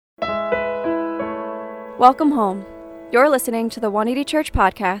Welcome home. You're listening to the 180 Church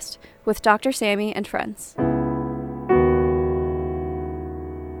podcast with Dr. Sammy and friends.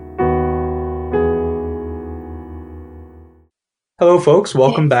 Hello, folks.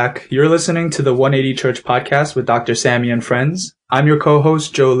 Welcome back. You're listening to the 180 Church podcast with Dr. Sammy and friends. I'm your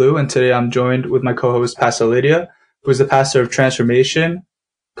co-host, Joe Lu, and today I'm joined with my co-host, Pastor Lydia, who is the pastor of Transformation,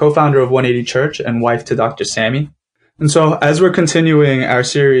 co-founder of 180 Church, and wife to Dr. Sammy. And so, as we're continuing our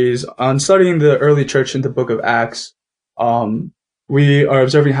series on studying the early church in the book of Acts, we are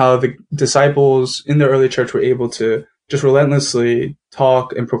observing how the disciples in the early church were able to just relentlessly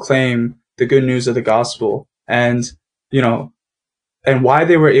talk and proclaim the good news of the gospel. And why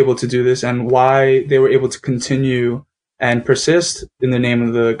they were able to do this and why they were able to continue and persist in the name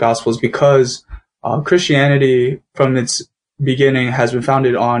of the gospel is because Christianity from its beginning has been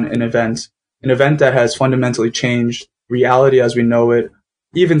founded on an event that has fundamentally changed reality as we know it,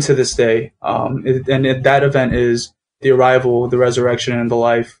 even to this day. That event is the arrival, the resurrection, and the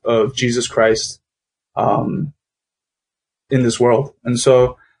life of Jesus Christ in this world. And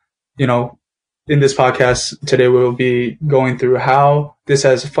so, in this podcast today, we'll be going through how this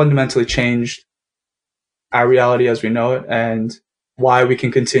has fundamentally changed our reality as we know it and why we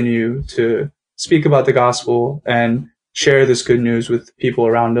can continue to speak about the gospel and share this good news with people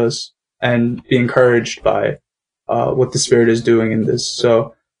around us and be encouraged by what the Spirit is doing in this.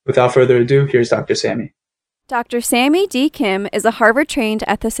 So without further ado, here's Dr. Sammy. Dr. Sammy D. Kim is a Harvard-trained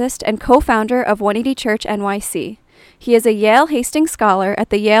ethicist and co-founder of 180 Church NYC. He is a Yale Hastings Scholar at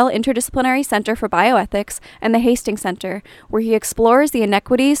the Yale Interdisciplinary Center for Bioethics and the Hastings Center, where he explores the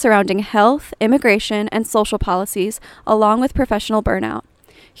inequities surrounding health, immigration, and social policies, along with professional burnout.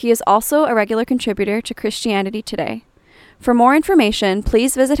 He is also a regular contributor to Christianity Today. For more information,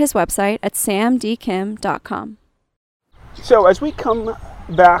 please visit his website at samdkim.com. So as we come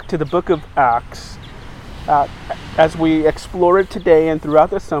back to the book of Acts, as we explore it today and throughout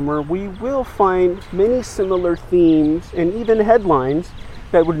the summer, we will find many similar themes and even headlines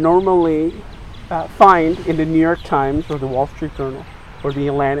that would normally find in the New York Times or the Wall Street Journal or the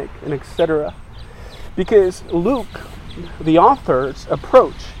Atlantic and etc. Because Luke, the author's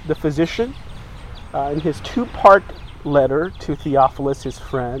approach, the physician, in his two-part letter to Theophilus, his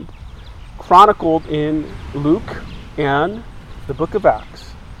friend, chronicled in Luke and the book of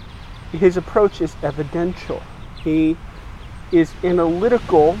Acts. His approach is evidential. He is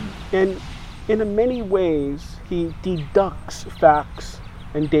analytical, and in many ways he deducts facts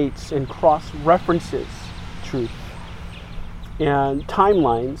and dates and cross-references truth and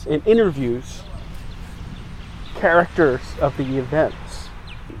timelines and interviews characters of the events.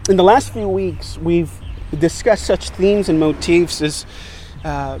 In the last few weeks, we've discussed such themes and motifs as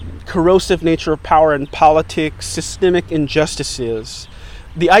corrosive nature of power and politics, systemic injustices,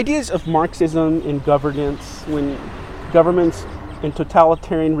 the ideas of Marxism in governance. When governments and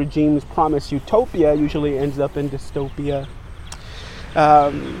totalitarian regimes promise utopia, usually ends up in dystopia.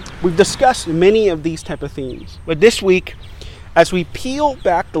 We've discussed many of these type of themes. But this week, as we peel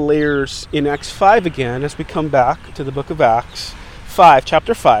back the layers in Acts 5 again, as we come back to the book of Acts 5,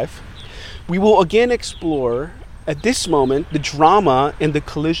 chapter 5, we will again explore, at this moment, the drama and the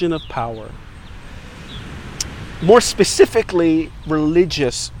collision of power. More specifically,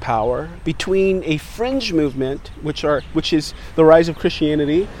 religious power between a fringe movement, which is the rise of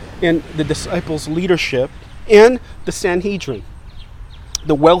Christianity and the disciples' leadership, and the Sanhedrin,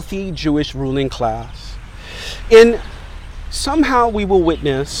 the wealthy Jewish ruling class. And somehow we will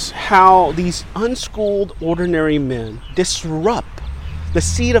witness how these unschooled ordinary men disrupt the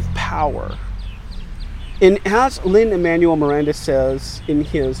seat of power. And as Lin-Manuel Miranda says in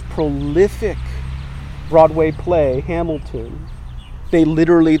his prolific Broadway play, Hamilton, they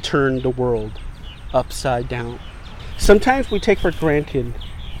literally turn the world upside down. Sometimes we take for granted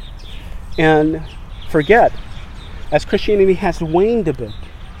and forget, as Christianity has waned a bit,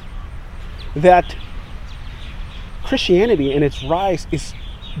 that Christianity and its rise is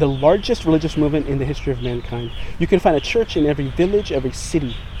the largest religious movement in the history of mankind. You can find a church in every village, every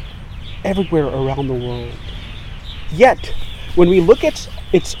city, everywhere around the world. Yet, when we look at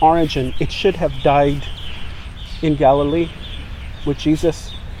its origin, it should have died in Galilee with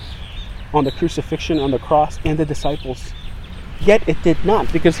Jesus on the crucifixion, on the cross, and the disciples. Yet it did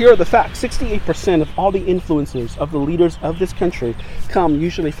not, because here are the facts. 68% of all the influences of the leaders of this country come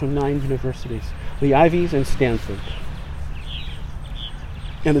usually from 9 universities, the Ivies and Stanford.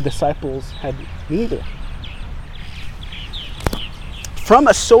 And the disciples had neither. From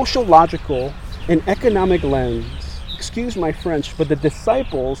a sociological and economic lens, excuse my French, but the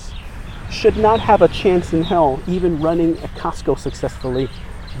disciples should not have a chance in hell even running a Costco successfully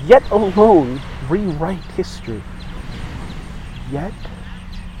yet alone rewrite history. Yet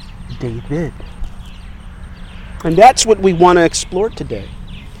they did. And that's what we want to explore today.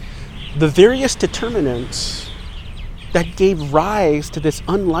 The various determinants that gave rise to this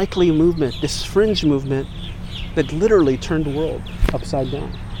unlikely movement, this fringe movement that literally turned the world upside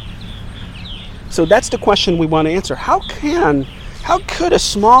down. So that's the question we want to answer. How could a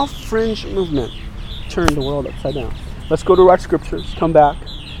small fringe movement turn the world upside down? Let's go to our scriptures, come back,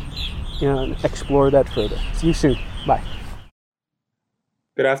 and explore that further. See you soon. Bye.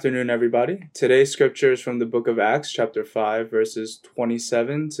 Good afternoon, everybody. Today's scripture is from the book of Acts, chapter 5, verses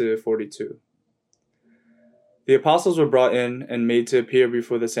 27 to 42. The apostles were brought in and made to appear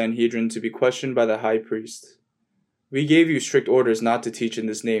before the Sanhedrin to be questioned by the high priest. "We gave you strict orders not to teach in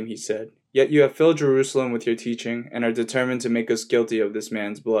this name," he said. "Yet you have filled Jerusalem with your teaching and are determined to make us guilty of this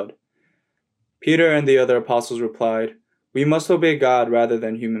man's blood." Peter and the other apostles replied, "We must obey God rather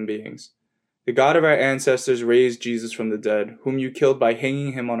than human beings. The God of our ancestors raised Jesus from the dead, whom you killed by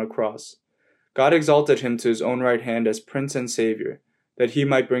hanging him on a cross. God exalted him to his own right hand as Prince and Savior, that he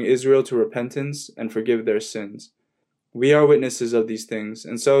might bring Israel to repentance and forgive their sins. We are witnesses of these things,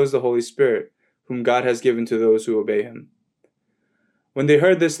 and so is the Holy Spirit, whom God has given to those who obey him." When they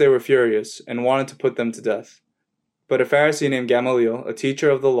heard this, they were furious and wanted to put them to death. But a Pharisee named Gamaliel, a teacher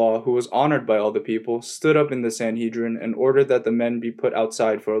of the law who was honored by all the people, stood up in the Sanhedrin and ordered that the men be put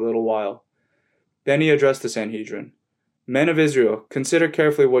outside for a little while. Then he addressed the Sanhedrin. "Men of Israel, consider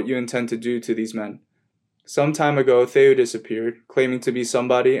carefully what you intend to do to these men. Some time ago, Theudas appeared, claiming to be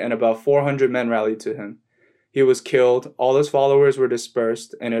somebody, and about 400 men rallied to him. He was killed, all his followers were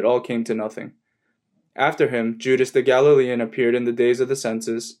dispersed, and it all came to nothing. After him, Judas the Galilean appeared in the days of the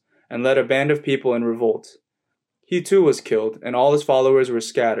census, and led a band of people in revolt. He too was killed, and all his followers were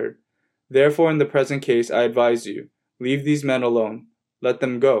scattered. Therefore, in the present case, I advise you, leave these men alone. Let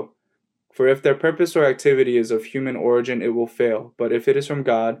them go. For if their purpose or activity is of human origin, it will fail, but if it is from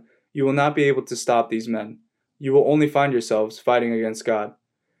God, you will not be able to stop these men. You will only find yourselves fighting against God."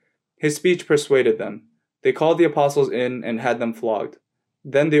 His speech persuaded them. They called the apostles in and had them flogged.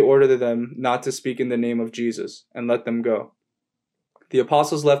 Then they ordered them not to speak in the name of Jesus, and let them go. The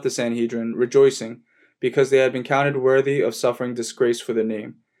apostles left the Sanhedrin, rejoicing, because they had been counted worthy of suffering disgrace for the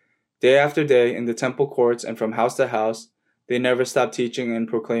name. Day after day, in the temple courts and from house to house, they never stopped teaching and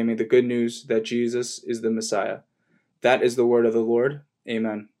proclaiming the good news that Jesus is the Messiah. That is the word of the Lord.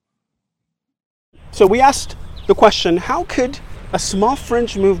 Amen. So we asked the question, how could a small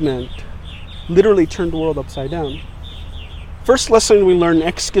fringe movement literally turn the world upside down? First lesson we learn,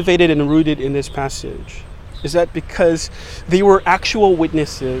 excavated and rooted in this passage, is that because they were actual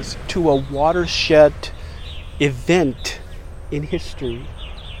witnesses to a watershed event in history.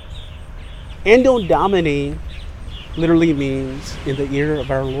 Anno Domini literally means in the year of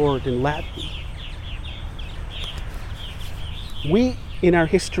our Lord in Latin. We, in our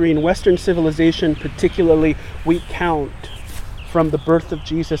history, in Western civilization particularly, we count from the birth of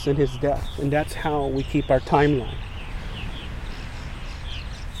Jesus and his death, and that's how we keep our timeline.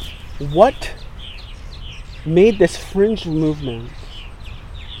 What made this fringe movement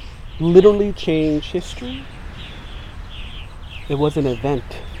literally change history? It was an event.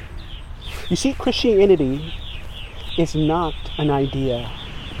 You see, Christianity is not an idea.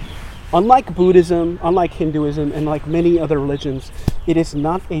 Unlike Buddhism, unlike Hinduism, and like many other religions, it is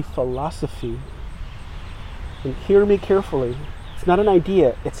not a philosophy. And hear me carefully. It's not an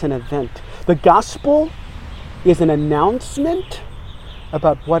idea, it's an event. The gospel is an announcement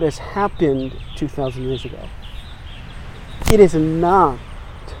about what has happened 2,000 years ago. It is not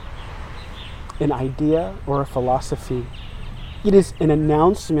an idea or a philosophy. It is an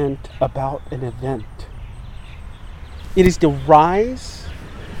announcement about an event. It is the rise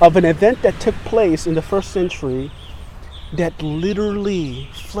of an event that took place in the first century that literally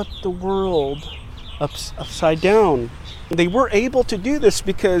flipped the world upside down. They were able to do this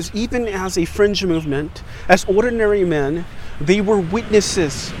because even as a fringe movement, as ordinary men, they were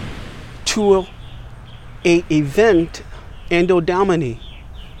witnesses to an event, Anno Domini,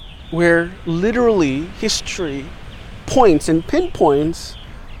 where literally history points and pinpoints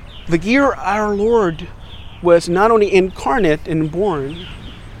the year our Lord was not only incarnate and born,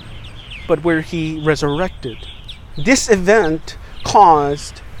 but where he resurrected. This event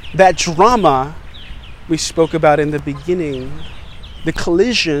caused that drama we spoke about in the beginning, the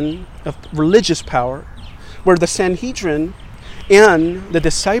collision of religious power, where the Sanhedrin and the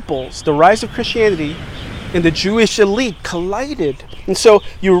disciples, the rise of Christianity, and the Jewish elite collided. And so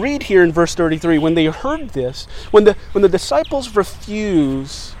you read here in verse 33, when they heard this, when the disciples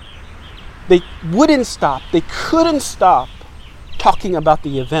refused, they wouldn't stop, they couldn't stop talking about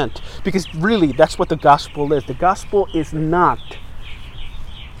the event, because really that's what the gospel is. The gospel is not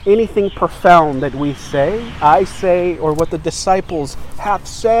anything profound that we say, I say, or what the disciples have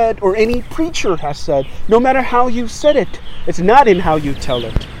said, or any preacher has said. No matter how you said it, it's not in how you tell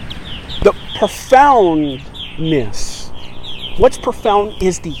it. The profoundness, what's profound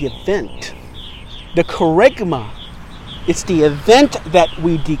is the event. The kerygma, it's the event that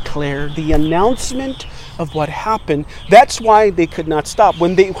we declare, the announcement of what happened. That's why they could not stop.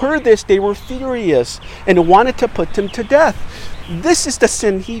 When they heard this, they were furious and wanted to put him to death. This is the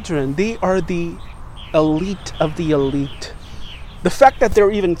Sanhedrin. They are the elite of the elite. The fact that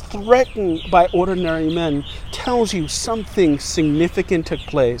they're even threatened by ordinary men tells you something significant took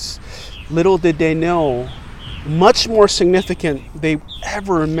place. Little did they know, much more significant they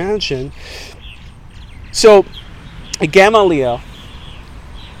ever imagined. So, Gamaliel,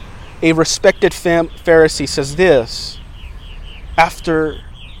 a respected Pharisee, says this after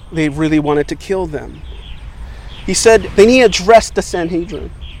they really wanted to kill them. He said, then he addressed the Sanhedrin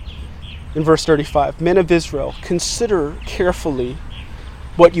in verse 35. Men of Israel, consider carefully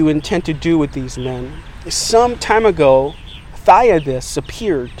what you intend to do with these men. Some time ago, Theudas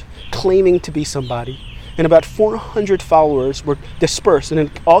appeared claiming to be somebody, and about 400 followers were dispersed, and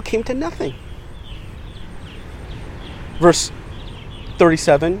it all came to nothing. Verse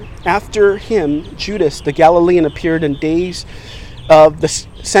 37, after him, Judas the Galilean appeared in days of the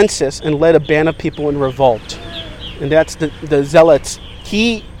census and led a band of people in revolt. And that's the zealots.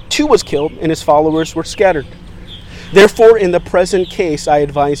 He too was killed, and his followers were scattered. Therefore, in the present case, I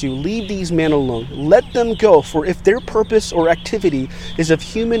advise you, leave these men alone. Let them go, for if their purpose or activity is of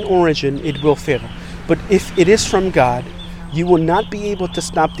human origin, it will fail. But if it is from God, you will not be able to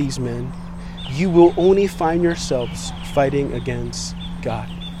stop these men. You will only find yourselves fighting against God.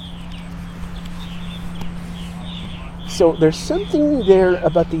 So there's something there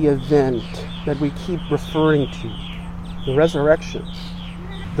about the event that we keep referring to, the resurrection.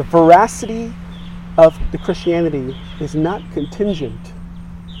 The veracity of the Christianity is not contingent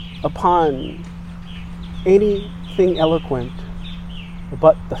upon anything eloquent,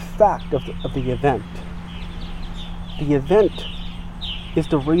 but the fact of the event. The event is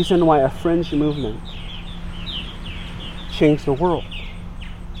the reason why a fringe movement changed the world.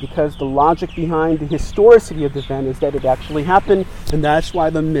 Because the logic behind the historicity of the event is that it actually happened, and that's why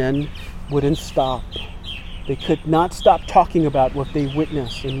the men wouldn't stop. They could not stop talking about what they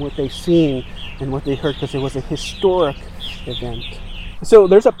witnessed and what they seen and what they heard, because it was a historic event. So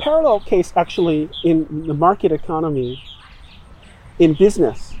there's a parallel case actually in the market economy, in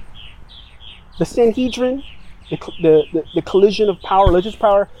business. The Sanhedrin, the collision of power, religious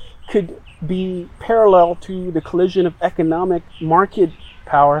power, could be parallel to the collision of economic market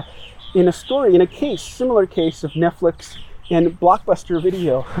power in a story, in a case, similar case of Netflix and Blockbuster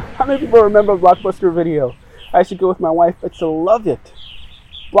Video. How many people remember Blockbuster Video? I used to go with my wife. I used to love it.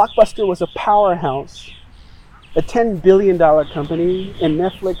 Blockbuster was a powerhouse, a $10 billion company, and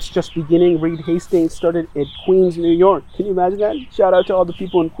Netflix just beginning. Reed Hastings started at Queens, New York. Can you imagine that? Shout out to all the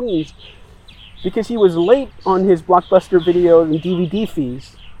people in Queens. Because he was late on his Blockbuster Video and DVD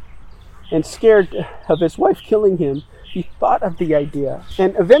fees, and scared of his wife killing him, he thought of the idea.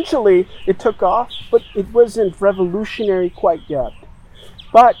 And eventually it took off, but it wasn't revolutionary quite yet.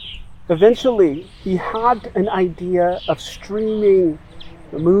 But eventually he had an idea of streaming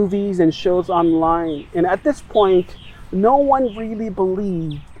movies and shows online. And at this point, no one really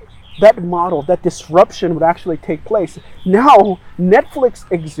believed that model, that disruption would actually take place. Now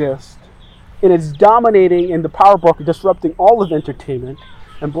Netflix exists, and it's dominating in the power broker, disrupting all of entertainment.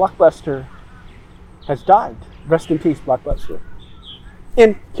 And Blockbuster has died. Rest in peace, Blockbuster.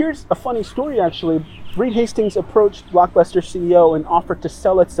 And here's a funny story, actually. Reed Hastings approached Blockbuster CEO and offered to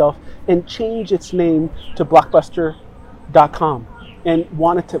sell itself and change its name to Blockbuster.com, and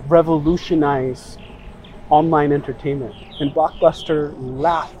wanted to revolutionize online entertainment. And Blockbuster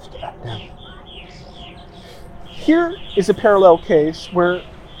laughed at them. Here is a parallel case where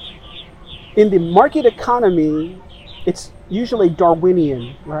in the market economy, it's usually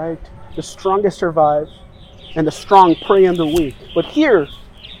Darwinian, right? The strongest survive, and the strong prey on the weak. But here,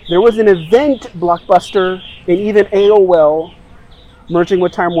 there was an event Blockbuster and even AOL merging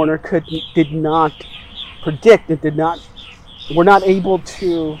with Time Warner did not predict. Were not able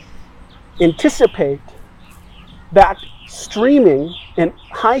to anticipate that streaming and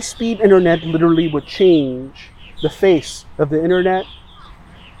high-speed internet literally would change the face of the internet,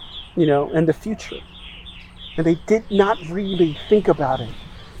 and the future. And they did not really think about it.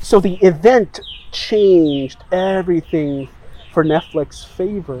 So the event changed everything for Netflix's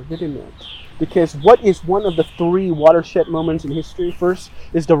favor, didn't it? Because what is one of the three watershed moments in history? First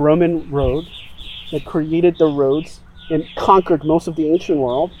is the Roman road that created the roads and conquered most of the ancient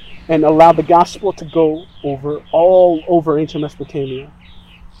world and allowed the gospel to go all over ancient Mesopotamia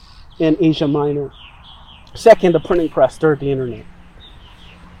and Asia Minor. Second, the printing press. Third, the internet.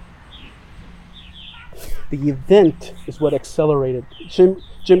 The event is what accelerated.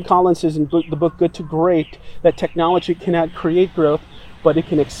 Jim Collins says in the book Good to Great that technology cannot create growth, but it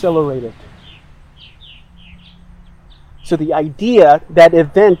can accelerate it. So the idea, that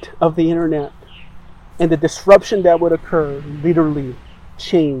event of the internet and the disruption that would occur literally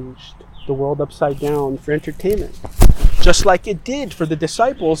changed the world upside down for entertainment. Just like it did for the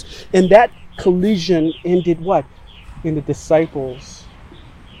disciples. And that collision ended what? In the disciples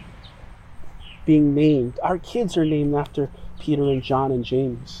being named. Our kids are named after Peter and John and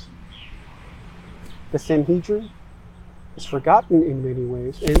James. The Sanhedrin is forgotten in many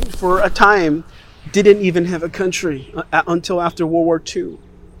ways. And for a time, didn't even have a country until after World War II.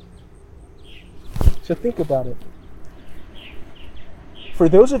 So think about it. For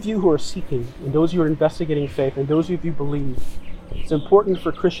those of you who are seeking, and those who are investigating faith, and those of you who believe, it's important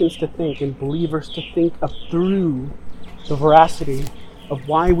for Christians to think and believers to think through the veracity of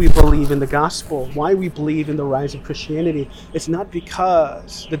why we believe in the gospel, why we believe in the rise of Christianity. It's not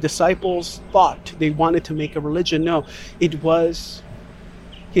because the disciples thought they wanted to make a religion. No, it was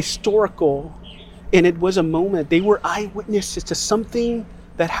historical, and it was a moment. They were eyewitnesses to something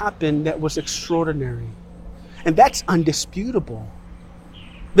that happened that was extraordinary. And that's undisputable.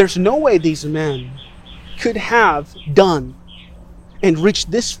 There's no way these men could have done and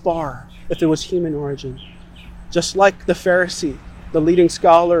reached this far if there was human origin. Just like the Pharisee, the leading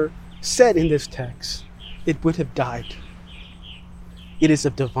scholar, said in this text, it would have died. It is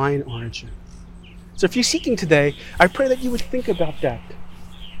of divine origin. So if you're seeking today, I pray that you would think about that.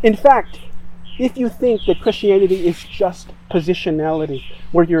 In fact, if you think that Christianity is just positionality,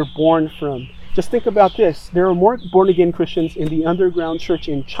 where you're born from, just think about this. There are more born-again Christians in the underground church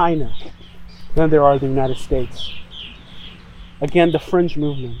in China than there are in the United States. Again, the Fringe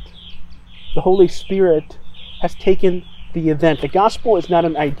movement. The Holy Spirit has taken the event. The gospel is not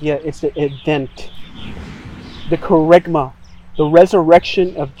an idea, it's the event. The charisma, the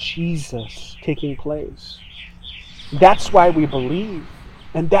resurrection of Jesus taking place. That's why we believe.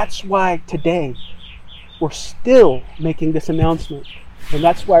 And that's why today we're still making this announcement. And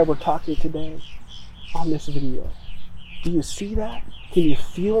that's why we're talking today on this video. Do you see that? Can you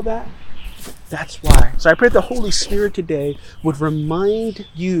feel that? That's why. So I pray the Holy Spirit today would remind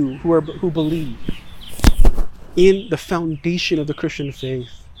you who believe in the foundation of the Christian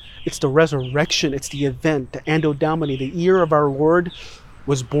faith. It's the resurrection. It's the event, the Anno Domini, the year of our Lord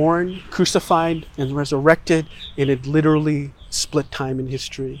was born, crucified, and resurrected, and it literally split time in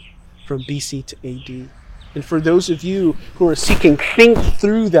history from BC to AD. And for those of you who are seeking, think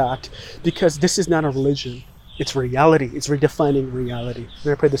through that, because this is not a religion. It's reality. It's redefining reality.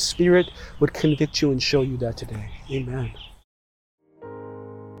 And I pray the Spirit would convict you and show you that today. Amen.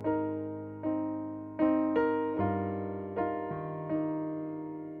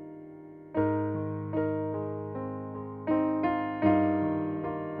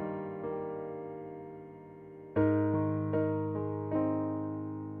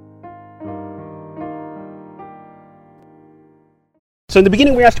 So in the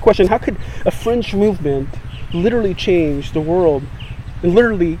beginning we asked the question, how could a fringe movement literally change the world and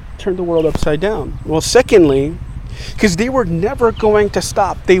literally turn the world upside down? Well, secondly, because they were never going to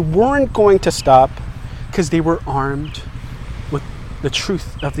stop. They weren't going to stop because they were armed with the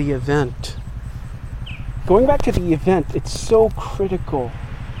truth of the event. Going back to the event, it's so critical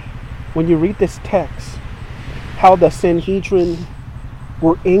when you read this text, how the Sanhedrin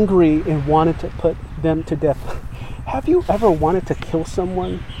were angry and wanted to put them to death. Have you ever wanted to kill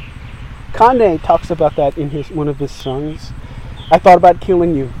someone? Kanye talks about that in one of his songs. I thought about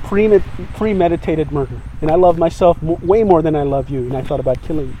killing you, premeditated murder. And I love myself way more than I love you, and I thought about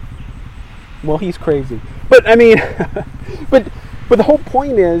killing you. Well, he's crazy. But I mean, but the whole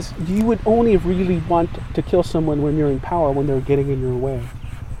point is, you would only really want to kill someone when you're in power, when they're getting in your way.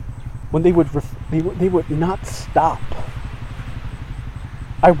 When they would not stop.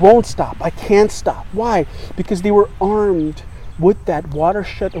 I won't stop. I can't stop. Why? Because they were armed with that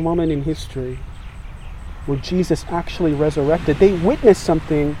watershed moment in history where Jesus actually resurrected. They witnessed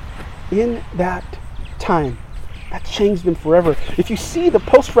something in that time that changed them forever. If you see the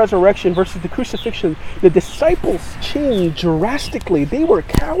post-resurrection versus the crucifixion, the disciples changed drastically. They were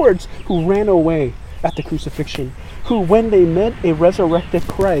cowards who ran away at the crucifixion, who, when they met a resurrected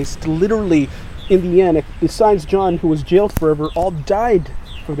Christ, literally, in the end, besides John, who was jailed forever, all died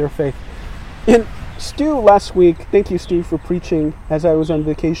for their faith. And Stu last week, thank you, Stu, for preaching as I was on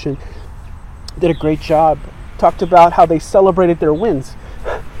vacation, did a great job. Talked about how they celebrated their wins.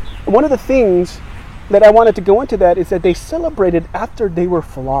 One of the things that I wanted to go into that is that they celebrated after they were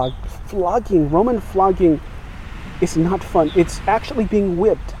flogged. Roman flogging is not fun. It's actually being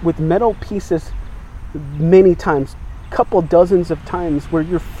whipped with metal pieces many times, couple dozens of times, where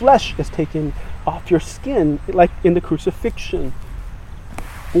your flesh is taken off your skin, like in the crucifixion.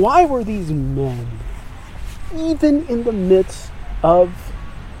 Why were these men, even in the midst of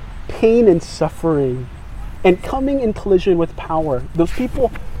pain and suffering and coming in collision with power, those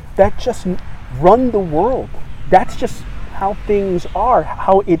people that just run the world, that's just how things are,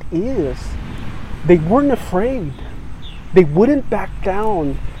 how it is, they weren't afraid. They wouldn't back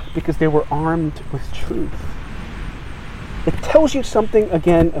down because they were armed with truth. It tells you something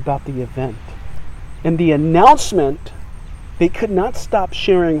again about the event. And the announcement, they could not stop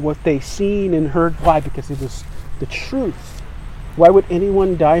sharing what they seen and heard. Why? Because it was the truth. Why would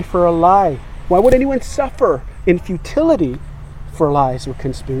anyone die for a lie? Why would anyone suffer in futility for lies or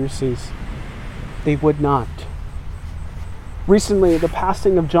conspiracies? They would not. Recently, the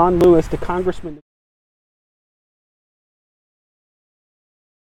passing of John Lewis, the congressman,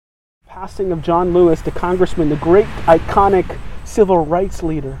 the great iconic civil rights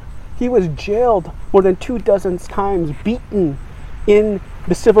leader. He was jailed more than 24 times, beaten in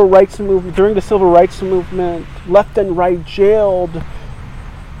the civil rights movement, during the civil rights movement, left and right jailed.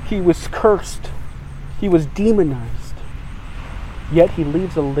 He was cursed. He was demonized. Yet he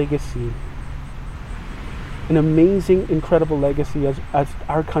leaves a legacy, an amazing, incredible legacy as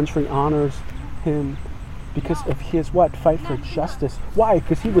our country honors him because of his fight for justice. Why?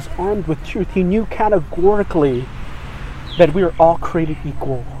 Because he was armed with truth. He knew categorically that we are all created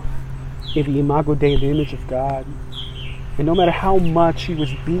equal in the imago Dei, the image of God. And no matter how much he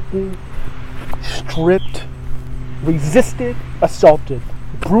was beaten, stripped, resisted, assaulted,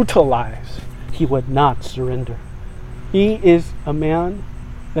 brutalized, he would not surrender. He is a man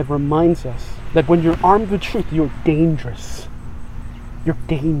that reminds us that when you're armed with truth, you're dangerous. You're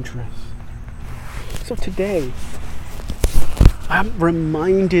dangerous. So today, I'm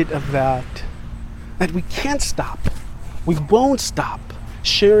reminded of that we can't stop. We won't stop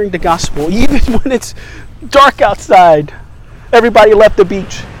sharing the gospel, even when it's dark outside. Everybody left the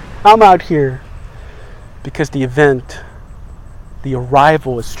beach. I'm out here because the event, the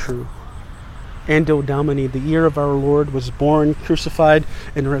arrival is true. Anno Domini, the year of our Lord, was born, crucified,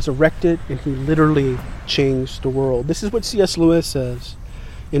 and resurrected, and he literally changed the world. This is what C.S. Lewis says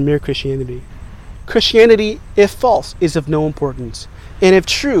in Mere Christianity. Christianity, if false, is of no importance, and if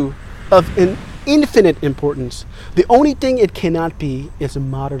true, of an infinite importance. The only thing it cannot be is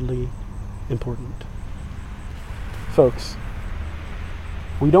moderately important. Folks,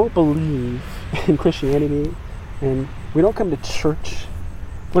 we don't believe in Christianity, and we don't come to church.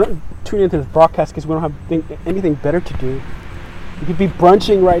 We don't tune into this broadcast because we don't have anything better to do. We could be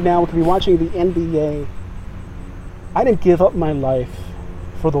brunching right now. We could be watching the NBA. I didn't give up my life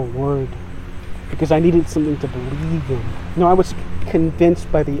for the Word because I needed something to believe in. No, I was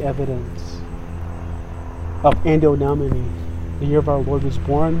convinced by the evidence of Anno Domini, the year of our Lord was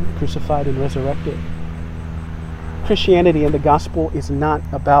born, crucified, and resurrected. Christianity and the gospel is not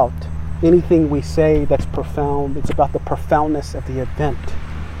about anything we say that's profound. It's about the profoundness of the event.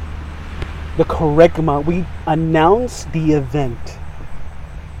 The charisma. We announce the event.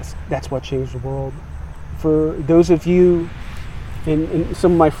 That's what changed the world. For those of you and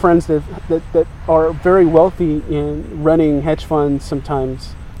some of my friends that are very wealthy in running hedge funds,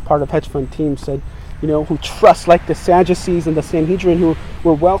 sometimes part of hedge fund teams, said, who trust like the Sadducees and the Sanhedrin, who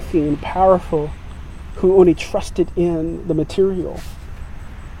were wealthy and powerful, who only trusted in the material.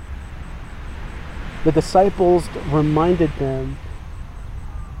 The disciples reminded them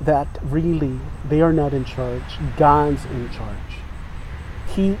that really they are not in charge. God's in charge.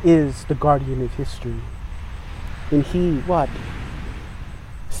 He is the guardian of history. And he,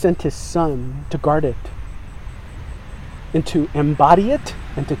 sent his son to guard it and to embody it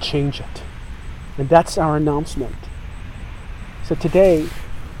and to change it. And that's our announcement. So today,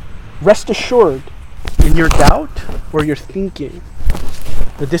 rest assured in your doubt or your thinking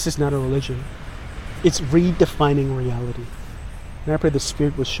that this is not a religion. It's redefining reality. And I pray the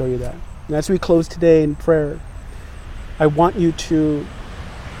Spirit will show you that. And as we close today in prayer, I want you to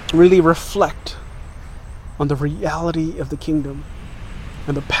really reflect on the reality of the kingdom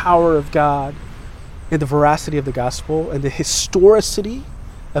and the power of God and the veracity of the gospel and the historicity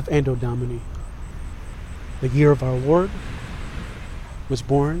of Anno Domini. The year of our Lord was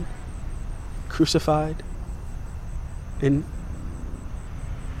born, crucified, and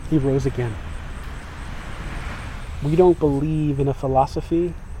he rose again. We don't believe in a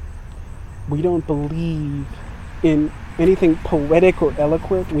philosophy. We don't believe in anything poetic or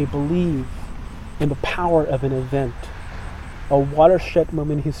eloquent. We believe in the power of an event, a watershed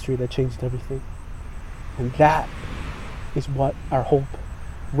moment in history that changed everything. And that is what our hope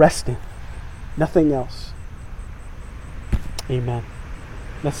rests in. Nothing else. Amen.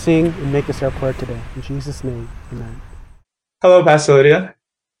 Let's sing and make this our prayer today. In Jesus' name, amen. Hello, Pastor Lydia.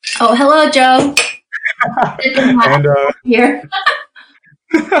 Oh, hello, Joe. And here.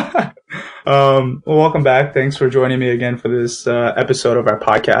 well, welcome back. Thanks for joining me again for this episode of our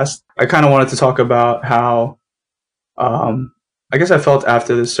podcast. I kind of wanted to talk about how I guess I felt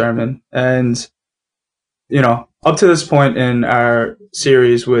after this sermon. And, you know, up to this point in our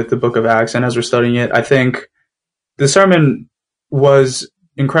series with the book of Acts, and as we're studying it, I think the sermon was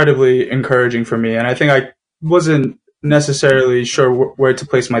incredibly encouraging for me. And I think I wasn't necessarily sure where to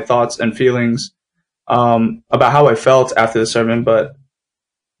place my thoughts and feelings about how I felt after the sermon, but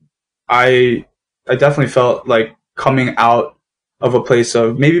I definitely felt like coming out of a place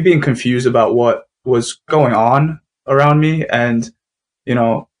of maybe being confused about what was going on around me, and, you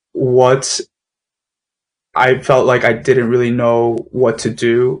know, what I felt like I didn't really know what to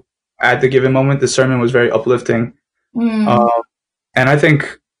do at the given moment. The sermon was very uplifting. And I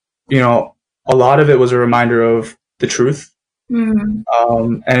think, you know, a lot of it was a reminder of the truth. And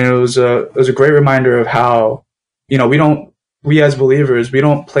it was a great reminder of how, you know, we as believers, we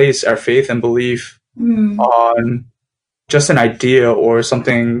don't place our faith and belief on just an idea or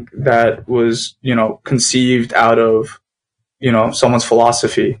something that was, you know, conceived out of, you know, someone's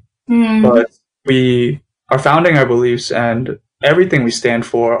philosophy. But we are founding our beliefs and everything we stand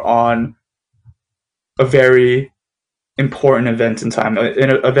for on a very important event in time,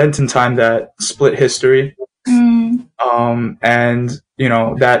 an event in time that split history. And, you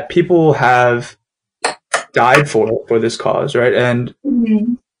know, that people have died for this cause, right? And,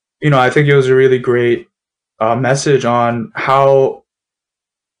 you know, I think it was a really great message on how,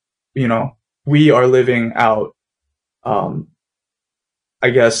 you know, we are living out, I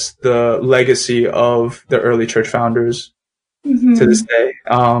guess, the legacy of the early church founders to this day.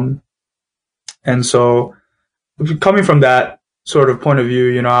 And so coming from that sort of point of view,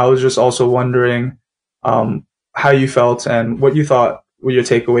 you know, I was just also wondering how you felt and what you thought what your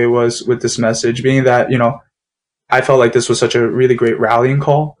takeaway was with this message, being that, you know, I felt like this was such a really great rallying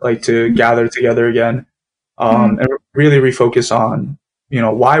call, like to gather together again, and really refocus on, you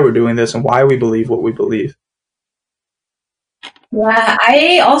know, why we're doing this and why we believe what we believe. Yeah,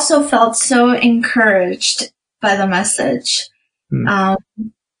 I also felt so encouraged by the message.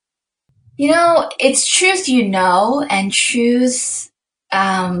 You know, it's truth, you know, and truth,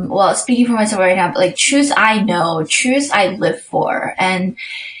 well, speaking for myself right now, but like truth I know, truth I live for, and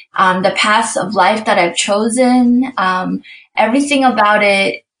the path of life that I've chosen, everything about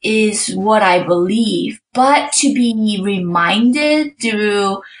it is what I believe. But to be reminded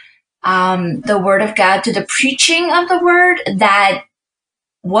through the word of God, through the preaching of the word, that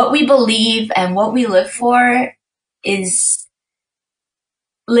what we believe and what we live for is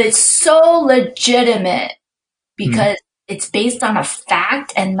so legitimate because it's based on a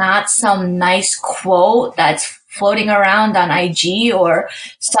fact and not some nice quote that's floating around on IG or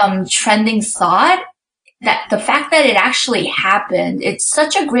some trending thought. That the fact that it actually happened, it's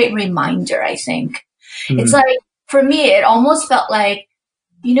such a great reminder, I think. It's like, for me, it almost felt like,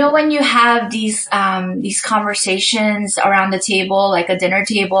 you know, when you have these conversations around the table, like a dinner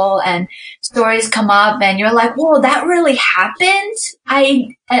table, and stories come up and you're like, whoa, that really happened?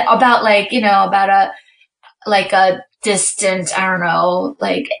 About like, you know, about a distant, I don't know,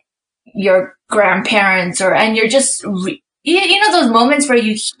 like your grandparents and you're just, you know, those moments where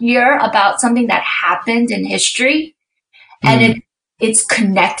you hear about something that happened in history and it's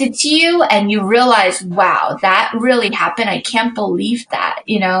connected to you and you realize, wow, that really happened. I can't believe that,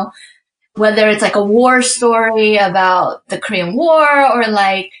 you know, whether it's like a war story about the Korean War or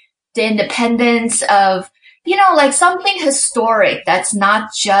like the independence of, you know, like something historic that's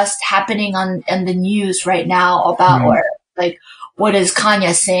not just happening on the news right now about or like, what is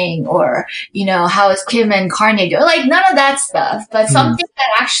Kanye saying, or, you know, how is Kim and Kanye doing? Like none of that stuff, but something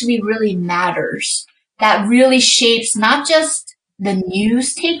that actually really matters, that really shapes not just the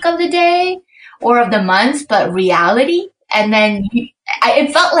news take of the day or of the month, but reality. And then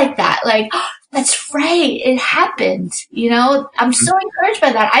it felt like that, like, oh, that's right, it happened, you know. I'm so encouraged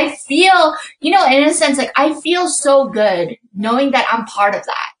by that. I feel, you know, in a sense, like I feel so good knowing that I'm part of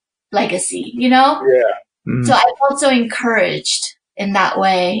that legacy, you know? Yeah. So I felt so encouraged in that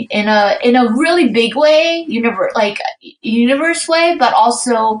way, in a really big way, universe way, but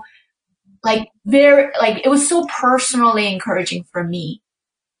also it was so personally encouraging for me,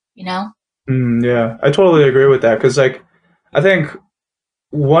 you know? Yeah, I totally agree with that. Because, like, I think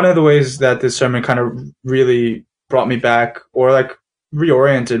one of the ways that this sermon kind of really brought me back, or like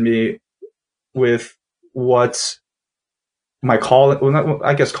reoriented me with what my calling, well, not,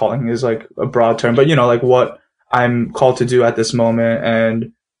 I guess calling is like a broad term, but, you know, like what I'm called to do at this moment,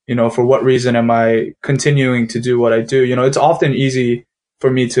 and, you know, for what reason am I continuing to do what I do? You know, it's often easy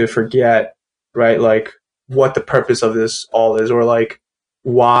for me to forget, right? Like, what the purpose of this all is, or like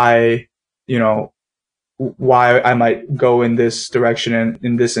why, you know, why I might go in this direction and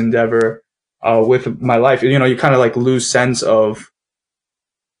in this endeavor with my life. You know, you kind of like lose sense of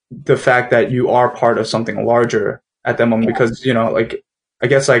the fact that you are part of something larger at that moment, because, you know, like, I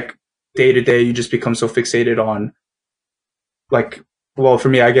guess like day to day, you just become so fixated on, like, well, for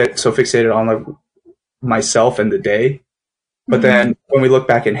me, I get so fixated on like myself and the day. But then when we look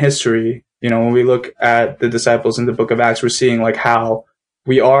back in history, you know, when we look at the disciples in the book of Acts, we're seeing like how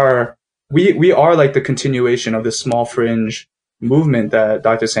we are like the continuation of this small fringe movement that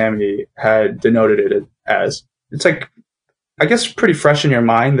Dr. Sammy had denoted it as. It's like, I guess, pretty fresh in your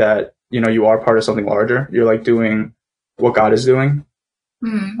mind that, you know, you are part of something larger. You're like doing what God is doing.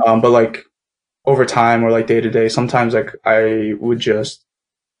 But like over time, or like day to day, sometimes like I would just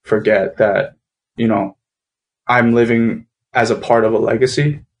forget that, you know, I'm living as a part of a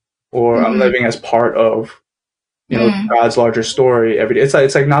legacy, or I'm living as part of, you know, God's larger story every day. It's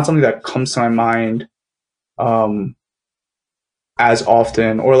like not something that comes to my mind as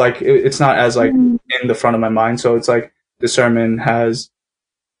often, or like it's not as like in the front of my mind. So it's like the sermon has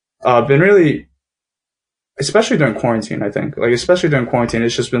been really, especially during quarantine, I think, like especially during quarantine,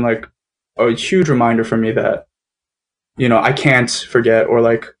 it's just been like a huge reminder for me that, you know, I can't forget, or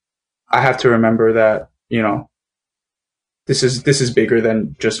like I have to remember that, you know, this is bigger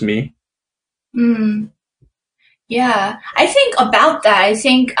than just me. Yeah, I think about that. I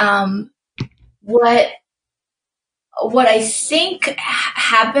think what I think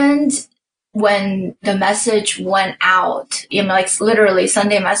happened when the message went out, you know, like literally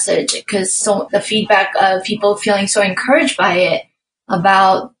Sunday message, because so the feedback of people feeling so encouraged by it,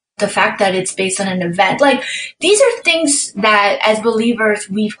 about the fact that it's based on an event. Like, these are things that as believers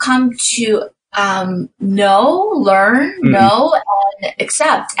we've come to learn, know, and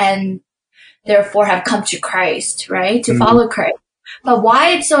accept, and therefore have come to Christ, right? To follow Christ. But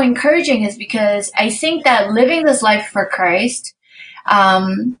why it's so encouraging is because I think that living this life for Christ,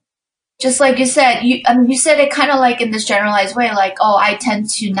 just like you said, you said it kind of like in this generalized way, like, oh, I tend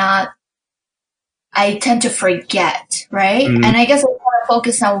to forget, right? And I guess I want to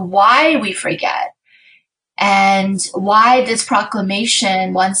focus on why we forget, and why this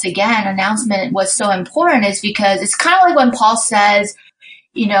proclamation, once again, announcement was so important is because it's kind of like when Paul says,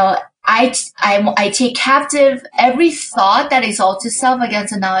 you know, I take captive every thought that exalts itself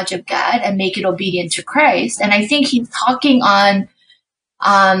against the knowledge of God and make it obedient to Christ. And I think he's talking on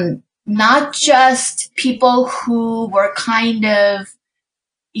not just people who were kind of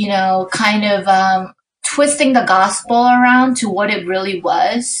twisting the gospel around to what it really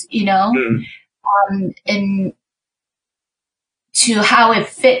was, you know, and to how it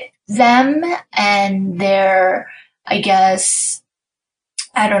fit them and their, I guess,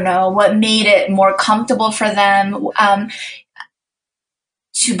 I don't know, what made it more comfortable for them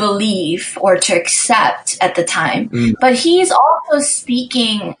to believe or to accept at the time. But he's also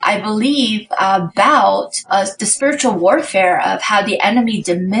speaking, I believe, about the spiritual warfare of how the enemy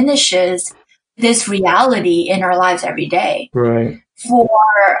diminishes this reality in our lives every day. Right. For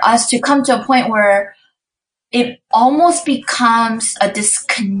us to come to a point where it almost becomes a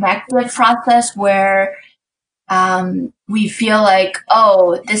disconnected process where we feel like,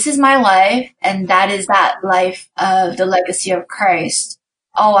 oh, this is my life, and that is that life of the legacy of Christ.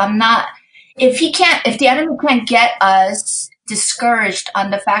 Oh, I'm not, if the enemy can't get us discouraged on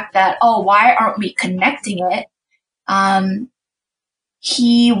the fact that, oh, why aren't we connecting it?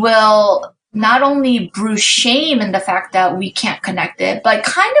 He will not only brew shame in the fact that we can't connect it, but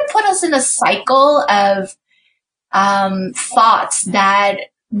kind of put us in a cycle of thoughts that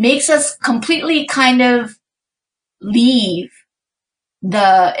makes us completely kind of leave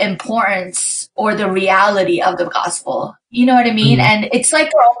the importance or the reality of the gospel. You know what I mean? And it's like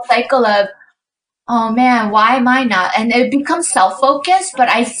a whole cycle of, oh man, why am I not? And it becomes self-focused. But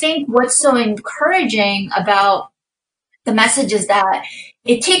I think what's so encouraging about the message is that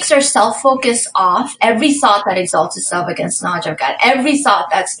it takes our self-focus off every thought that exalts itself against knowledge of God, every thought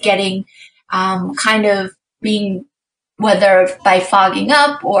that's getting kind of being, whether by fogging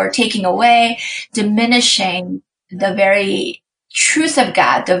up or taking away, diminishing the very truth of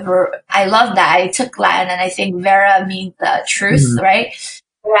God. I love that. I took Latin, and I think vera means the truth, right?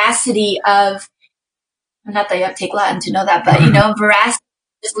 Veracity of, not that you have to take Latin to know that, but veracity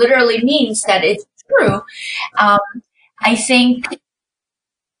just literally means that it's true. I think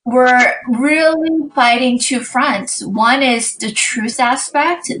we're really fighting two fronts. One is the truth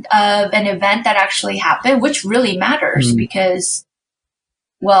aspect of an event that actually happened, which really matters because,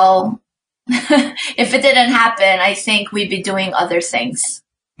 well, if it didn't happen, I think we'd be doing other things,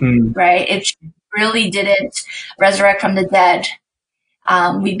 right? If she really didn't resurrect from the dead,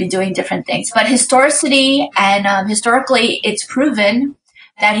 we'd be doing different things. But historicity and historically, it's proven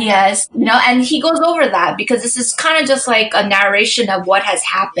that he has, and he goes over that because this is kind of just like a narration of what has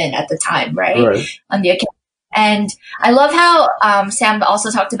happened at the time, right? On the account. And I love how Sam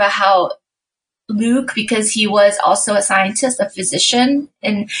also talked about how Luke, because he was also a scientist, a physician,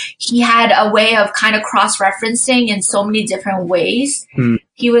 and he had a way of kind of cross-referencing in so many different ways.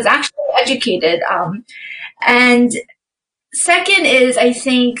 He was actually educated. And second is, I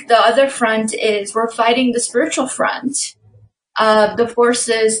think the other front is we're fighting the spiritual front of the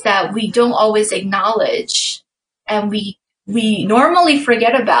forces that we don't always acknowledge and we normally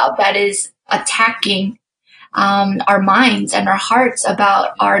forget about, that is attacking our minds and our hearts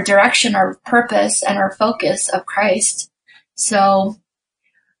about our direction, our purpose, and our focus of Christ. So,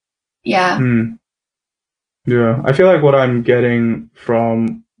 yeah. Yeah, I feel like what I'm getting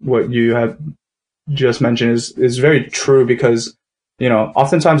from what you have just mentioned is very true because,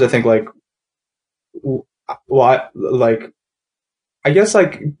 oftentimes I think I guess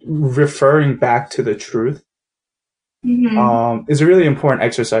referring back to the truth is a really important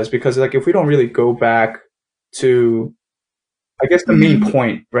exercise because if we don't really go back to, I guess, the main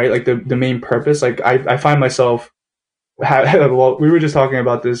point, right? Like the main purpose, I find myself, well, we were just talking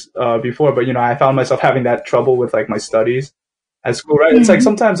about this before, but I found myself having that trouble with my studies at school, right? It's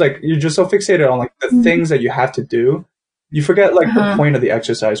sometimes you're just so fixated on the things that you have to do, you forget the point of the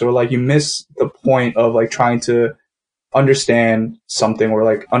exercise, or you miss the point of trying to understand something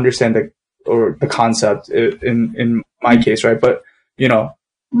or understand the concept in my case, right? But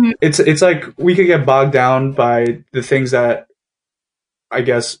it's we could get bogged down by the things that I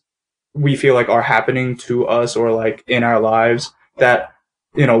guess we feel are happening to us or in our lives that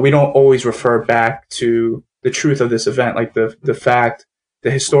we don't always refer back to the truth of this event, the fact,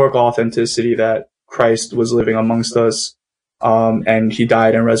 the historical authenticity that Christ was living amongst us, and he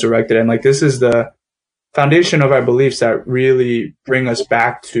died and resurrected, and this is the foundation of our beliefs that really bring us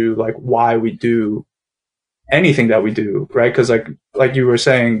back to why we do anything that we do, right? Because like you were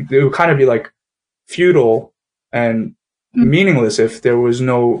saying, it would kind of be futile and meaningless if there was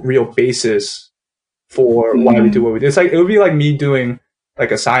no real basis for why we do what we do. It's it would be like me doing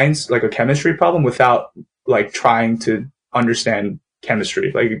a science, a chemistry problem without trying to understand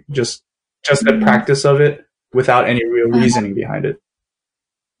chemistry, just the practice of it without any real reasoning behind it.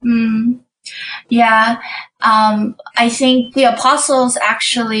 Yeah. I think the apostles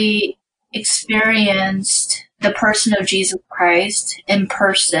actually experienced the person of Jesus Christ in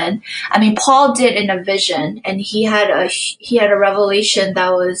person. I mean, Paul did in a vision, and he had a revelation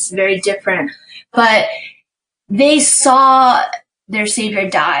that was very different, but they saw their Savior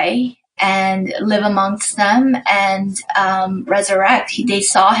die and live amongst them and resurrect. They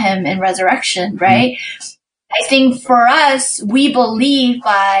saw him in resurrection, right? I think for us, we believe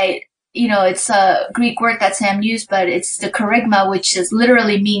by, it's a Greek word that Sam used, but it's the kerygma, which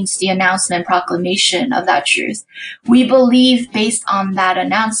literally means the announcement, proclamation of that truth. We believe based on that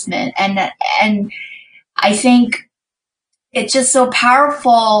announcement. And I think it's just so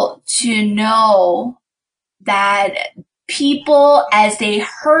powerful to know that people, as they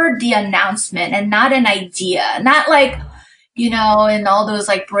heard the announcement and not an idea, not in all those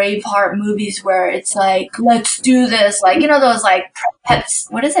Braveheart movies where it's let's do this, those peps,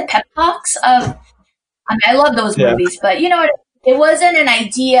 what is it, pep talks of, I love those movies, but it wasn't an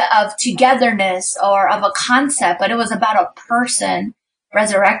idea of togetherness or of a concept, but it was about a person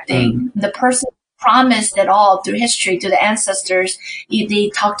resurrecting. The person promised it all through history, through the ancestors.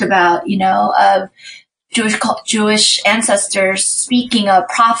 They talked about, of Jewish ancestors speaking of,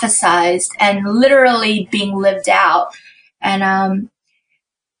 prophesized, and literally being lived out. And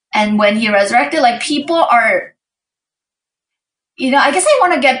when he resurrected, people are, I guess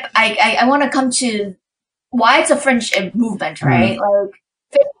I want to come to why it's a fringe movement, right?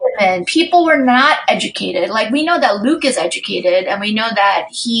 Fishermen, people were not educated. We know that Luke is educated, and we know that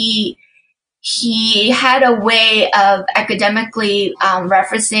he had a way of academically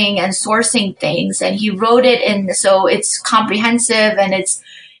referencing and sourcing things, and he wrote it in, so it's comprehensive and it's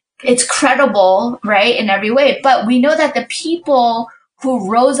it's credible, right, in every way. But we know that the people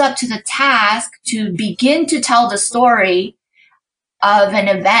who rose up to the task to begin to tell the story of an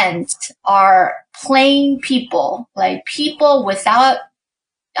event are plain people, like people without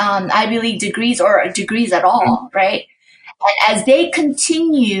Ivy League degrees or degrees at all, right? And as they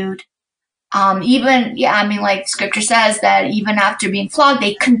continued, like scripture says that even after being flogged,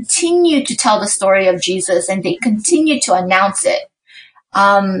 they continued to tell the story of Jesus and they continued to announce it.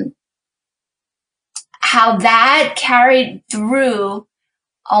 How that carried through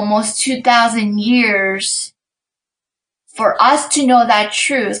almost 2,000 years for us to know that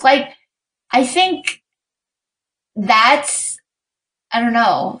truth. Like, I think that's, I don't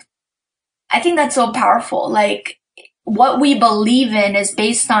know. I think that's so powerful. Like, what we believe in is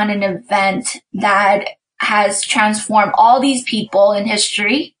based on an event that has transformed all these people in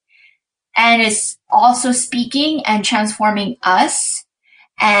history and is also speaking and transforming us.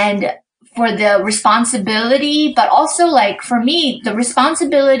 And for the responsibility, but also like for me, the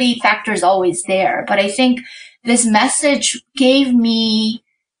responsibility factor is always there. But I think this message gave me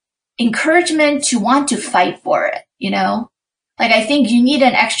encouragement to want to fight for it, you know? Like, I think you need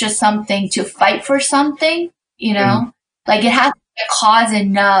an extra something to fight for something, you know? Like, it has to be a cause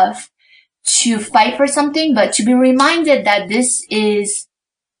enough to fight for something, but to be reminded that this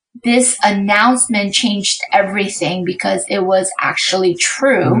announcement changed everything because it was actually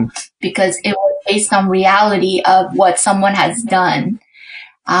true, because it was based on reality of what someone has done,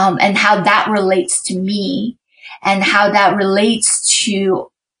 and how that relates to me and how that relates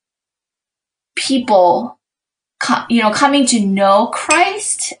to people, coming to know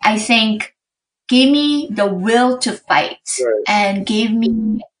Christ, I think gave me the will to fight and gave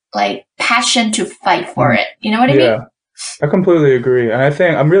me like passion to fight for it. You know what I mean? I completely agree. And I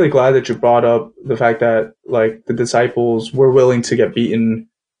think I'm really glad that you brought up the fact that like the disciples were willing to get beaten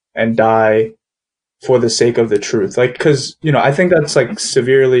and die for the sake of the truth. Like, cause, I think that's like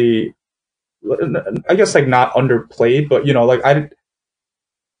severely, I guess like not underplayed, but like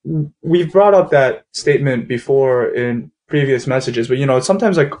we've brought up that statement before in previous messages, but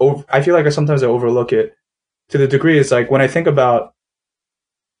sometimes like I feel like sometimes I overlook it to the degree it's like when I think about,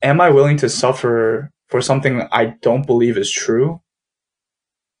 am I willing to suffer for something I don't believe is true?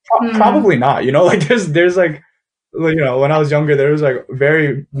 Probably not. Like there's like, when I was younger, there was like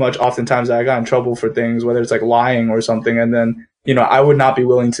very much oftentimes that I got in trouble for things, whether it's like lying or something. And then, I would not be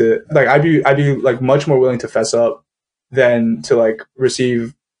willing to, like, I'd be like much more willing to fess up than to like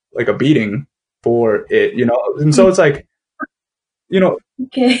receive like a beating for it, And so it's like,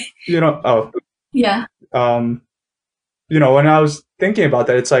 okay. Yeah. When I was thinking about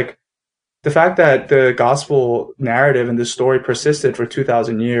that, it's like the fact that the gospel narrative and this story persisted for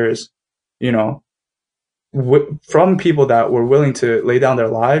 2,000 years, from people that were willing to lay down their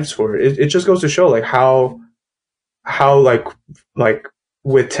lives for it. It just goes to show like how like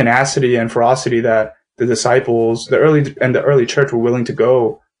with tenacity and ferocity that the disciples, the early church were willing to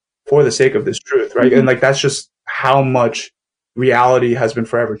go for the sake of this truth, right? And like that's just how much reality has been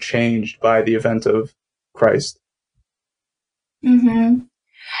forever changed by the event of Christ. And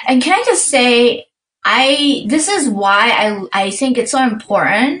can I just say, this is why I think it's so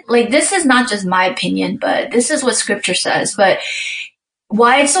important. Like, this is not just my opinion, but this is what scripture says, but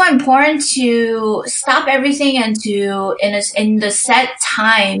why it's so important to stop everything and to, in the set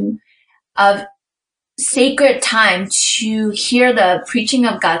time of sacred time, to hear the preaching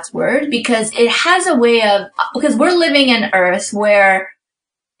of God's word, because it has a way of, because we're living in earth where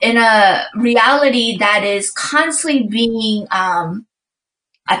in a reality that is constantly being,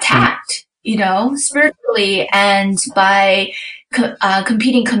 attacked, spiritually and by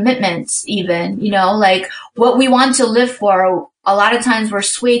competing commitments even, like what we want to live for. A lot of times we're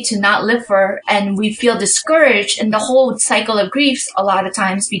swayed to not live for, and we feel discouraged in the whole cycle of griefs a lot of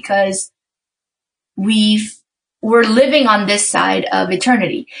times because we're living on this side of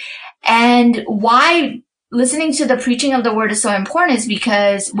eternity. And why listening to the preaching of the word is so important is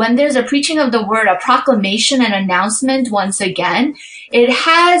because when there's a preaching of the word, a proclamation and announcement, once again, it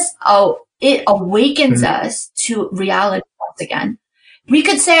awakens us to reality once again. We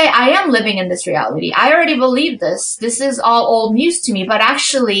could say, I am living in this reality. I already believe this. This is all old news to me, but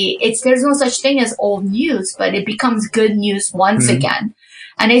actually there's no such thing as old news, but it becomes good news once again.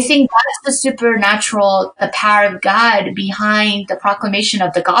 And I think that's the supernatural, the power of God behind the proclamation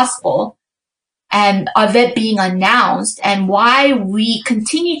of the gospel and of it being announced, and why we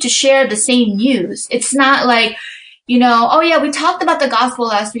continue to share the same news. It's not like, oh yeah, we talked about the gospel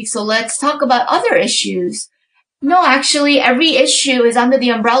last week, so let's talk about other issues. No, actually, every issue is under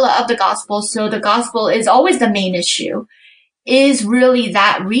the umbrella of the gospel, so the gospel is always the main issue. is really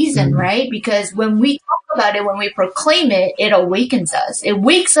that reason, right? Because when we talk about it, when we proclaim it, it awakens us. It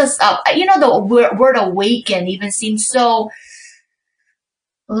wakes us up. You know, the word awaken even seems so,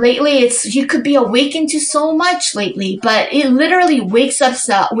 lately you could be awakened to so much lately, but it literally wakes us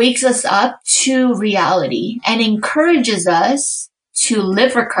up to reality and encourages us to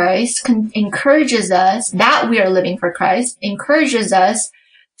live for Christ, encourages us that we are living for Christ, encourages us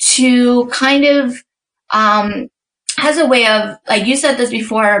to kind of, has a way of, like you said this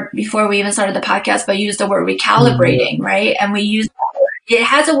before we even started the podcast, but use the word recalibrating, right? And it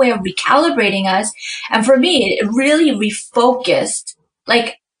has a way of recalibrating us. And for me, it really refocused,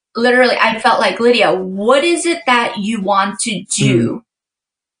 like literally, I felt like, Lydia, what is it that you want to do,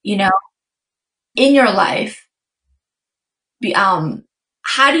 you know, in your life?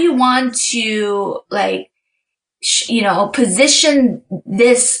 How do you want to, like, position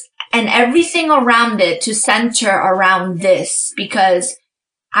this and everything around it to center around this? Because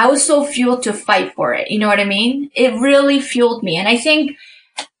I was so fueled to fight for it. You know what I mean? It really fueled me. And I think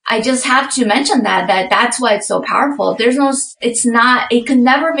I just have to mention that's why it's so powerful. It can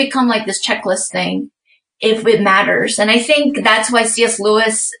never become like this checklist thing if it matters. And I think that's why C.S.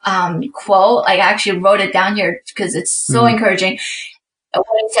 Lewis, quote, like I actually wrote it down here because it's so encouraging. When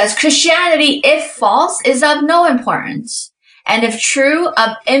it says, Christianity, if false, is of no importance, and if true,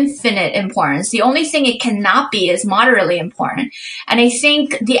 of infinite importance. The only thing it cannot be is moderately important. And I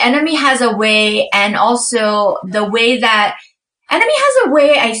think the enemy has a way, and also the way that enemy has a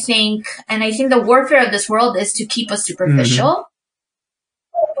way, I think the warfare of this world is to keep us superficial.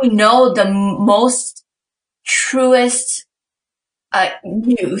 We know the most truest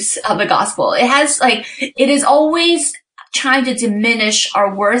news of the gospel. It is always trying to diminish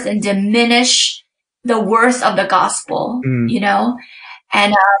our worth and diminish the worth of the gospel, you know?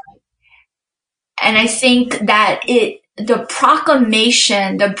 And I think that the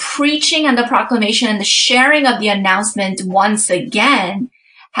proclamation, the preaching and the proclamation and the sharing of the announcement once again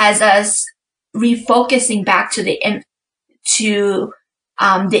has us refocusing back to the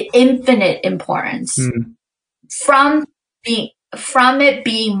infinite importance from it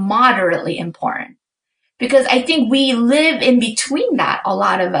being moderately important. Because I think we live in between that, a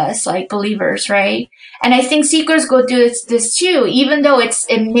lot of us, like believers, right? And I think seekers go through this too, even though it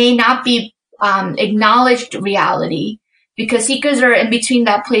may not be acknowledged reality, because seekers are in between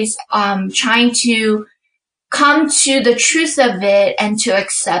that place, trying to come to the truth of it and to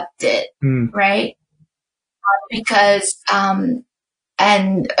accept it, right? Because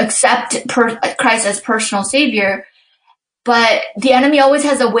and accept Christ as personal savior. But the enemy always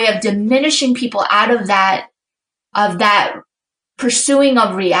has a way of diminishing people out of that pursuing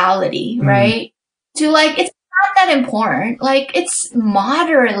of reality, right? To like, it's not that important. Like, it's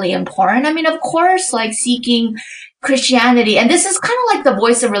moderately important. I mean, of course, like seeking Christianity. And this is kind of like the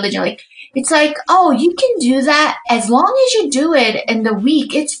voice of religion. Like, it's like, oh, you can do that as long as you do it in the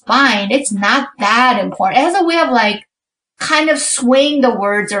week. It's fine. It's not that important. It has a way of like kind of swaying the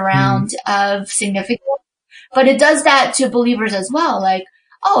words around of significance. But it does that to believers as well. Like,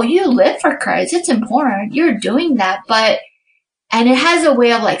 oh, you live for Christ. It's important. You're doing that. And it has a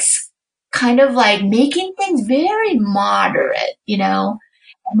way of like, kind of like making things very moderate, you know,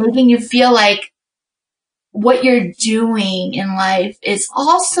 making you feel like what you're doing in life is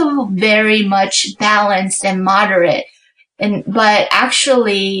also very much balanced and moderate. But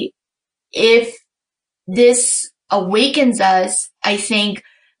actually, if this awakens us, I think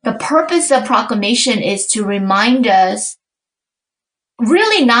the purpose of proclamation is to remind us,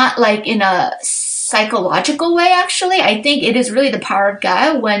 really not like in a psychological way, actually. I think it is really the power of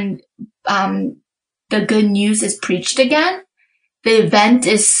God when the good news is preached again, the event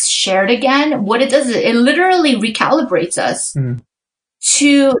is shared again. What it does is it literally recalibrates us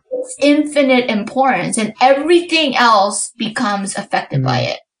to its infinite importance, and everything else becomes affected by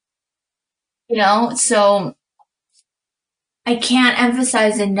it. You know, so I can't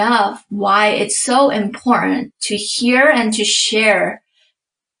emphasize enough why it's so important to hear and to share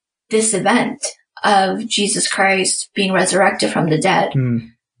this event of Jesus Christ being resurrected from the dead.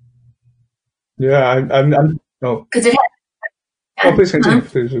 Yeah, I'm because it please continue,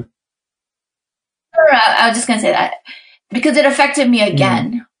 please. I was just going to say that because it affected me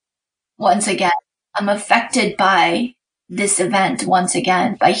again. Once again, I'm affected by this event once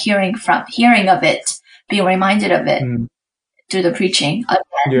again by hearing of it, being reminded of it through the preaching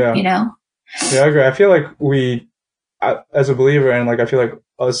again, you know? Yeah, I agree. I feel like as a believer, and like, I feel like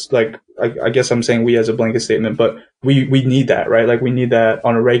us, like, I guess I'm saying we as a blanket statement, but we need that, right? Like, we need that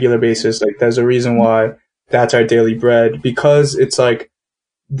on a regular basis. Like, there's a reason why that's our daily bread, because it's like,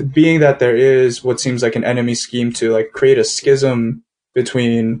 being that there is what seems like an enemy scheme to like create a schism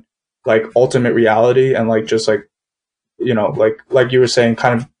between like ultimate reality and like just like, you know, like you were saying,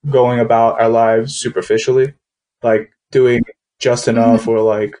 kind of going about our lives superficially, like doing just enough, or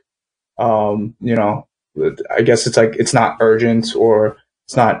like, you know, I guess it's like, it's not urgent, or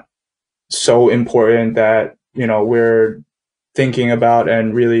it's not so important that, you know, we're thinking about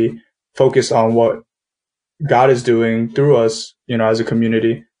and really focused on what God is doing through us, you know, as a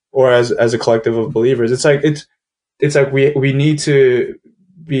community or as a collective of believers. It's like we need to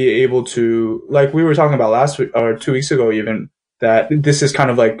be able to, like we were talking about last week or 2 weeks ago even, that this is kind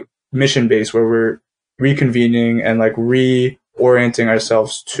of like mission based, where we're reconvening and like reorienting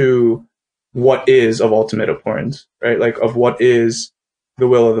ourselves to what is of ultimate importance, right? Like of what is the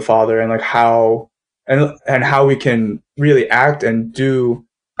will of the Father, and like how and how we can really act and do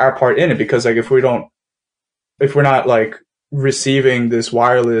our part in it. Because like if we're not like receiving this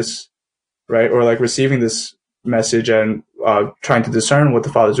wireless, right, or like receiving this message and trying to discern what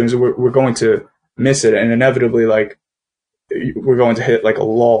the Father's doing, so we're going to miss it, and inevitably like we're going to hit like a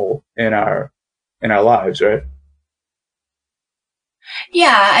lull in our lives, right?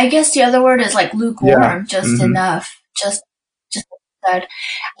 Yeah, I guess the other word is like lukewarm, just enough, just that.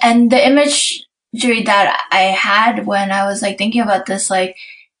 And the imagery that I had when I was like thinking about this, like,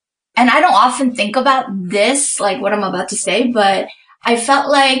 and I don't often think about this, like what I'm about to say, but I felt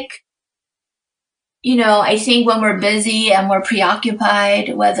like, you know, I think when we're busy and we're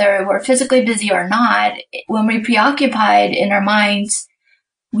preoccupied, whether we're physically busy or not, when we're preoccupied in our minds,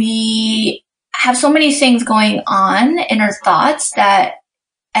 we have so many things going on in our thoughts that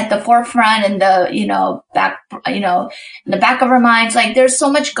at the forefront and the, you know, back, you know, in the back of our minds, like there's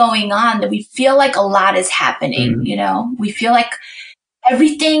so much going on that we feel like a lot is happening, you know, we feel like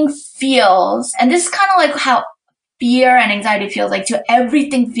everything feels, and this is kind of like how fear and anxiety feels like too.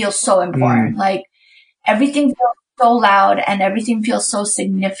 Everything feels so important. Like everything feels so loud and everything feels so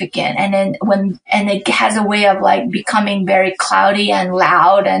significant. And then and it has a way of like becoming very cloudy and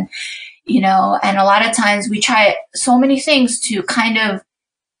loud, and, you know, and a lot of times we try so many things to kind of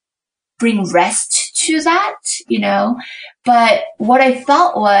bring rest to that, you know. But what I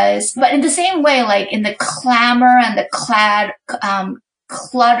felt was, but in the same way, like in the clamor and the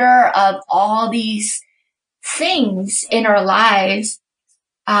clutter of all these things in our lives,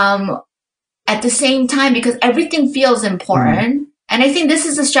 at the same time, because everything feels important. And I think this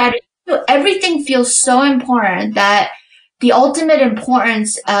is a strategy too. Everything feels so important that the ultimate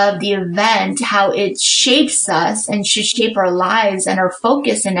importance of the event, how it shapes us and should shape our lives and our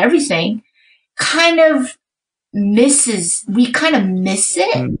focus and everything, we kind of miss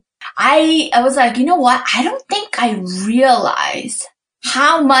it. I was like, you know what? I don't think I realize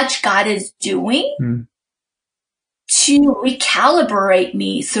how much God is doing to recalibrate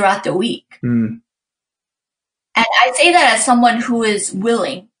me throughout the week. And I say that as someone who is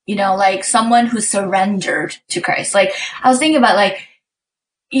willing, you know, like someone who surrendered to Christ. Like I was thinking about like,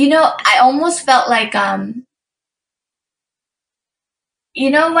 you know, I almost felt like, you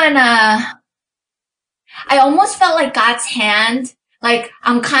know, when, I almost felt like God's hand, like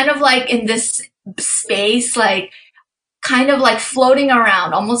I'm kind of like in this space, like kind of like floating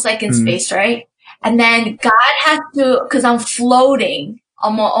around, almost like in space, right? And then God has to, cause I'm floating,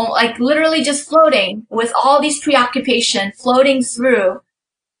 almost like literally just floating with all these preoccupation floating through.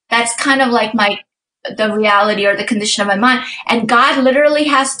 That's kind of like the reality or the condition of my mind. And God literally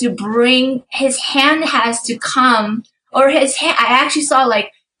has to his hand has to come, or his hand, I actually saw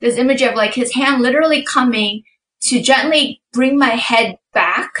like this image of like his hand literally coming to gently bring my head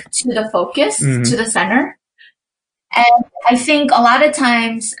back to the focus, to the center. And I think a lot of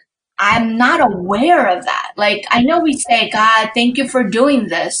times I'm not aware of that. Like, I know we say, God, thank you for doing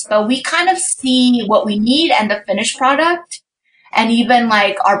this, but we kind of see what we need and the finished product, and even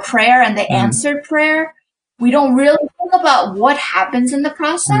like our prayer and the answered prayer. We don't really think about what happens in the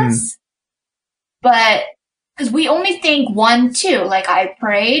process, but because we only think 1, 2, like I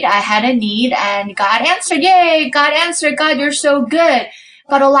prayed, I had a need, and God answered. Yay, God answered. God, you're so good.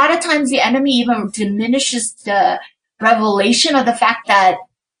 But a lot of times the enemy even diminishes the revelation of the fact that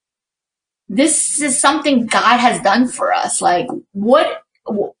this is something God has done for us. Like, what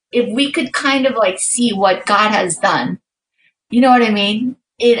if we could kind of like see what God has done? You know what I mean?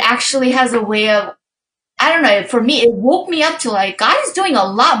 It actually has a way of, I don't know, for me, it woke me up to like, God is doing a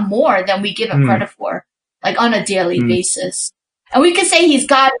lot more than we give him credit for, like on a daily basis. And we could say he's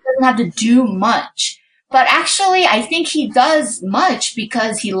God, he doesn't have to do much. But actually, I think he does much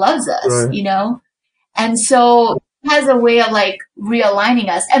because he loves us, you know? And so he has a way of like realigning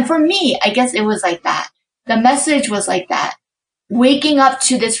us. And for me, I guess it was like that. The message was like that. waking up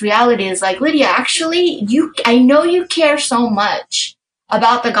to this reality is like, Lydia, actually, I know you care so much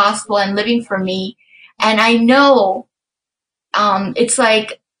about the gospel and living for me. And I know, it's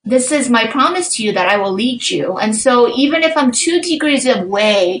like, this is my promise to you that I will lead you. And so even if I'm 2 degrees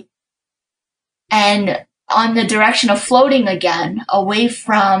away and on the direction of floating again, away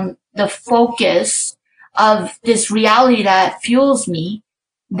from the focus of this reality that fuels me,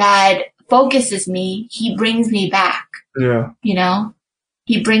 that focuses me, he brings me back. Yeah. You know,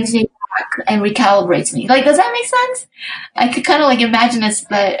 he brings me back and recalibrates me. Like, does that make sense? I could kind of like imagine this,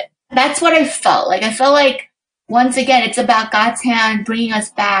 but that's what I felt like. I felt like, once again, it's about God's hand bringing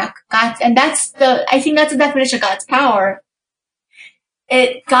us back. I think that's the definition of God's power.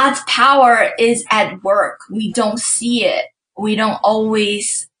 God's power is at work. We don't see it. We don't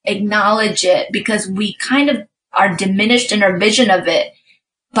always acknowledge it because we kind of are diminished in our vision of it.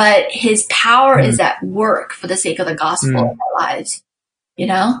 But his power is at work for the sake of the gospel in our lives, you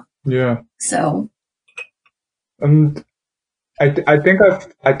know? Yeah. So. I think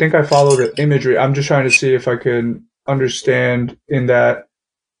I follow the imagery. I'm just trying to see if I can understand in that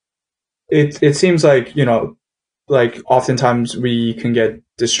it seems like, you know, like oftentimes we can get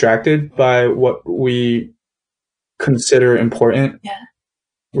distracted by what we consider important. Yeah.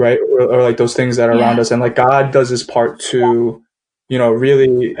 Right? Or like those things that are around us. And like God does his part to, you know,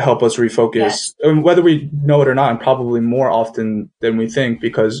 really help us refocus, and whether we know it or not, and probably more often than we think,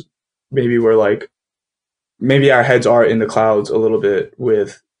 because maybe maybe our heads are in the clouds a little bit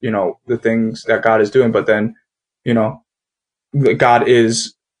with, you know, the things that God is doing. But then, you know, God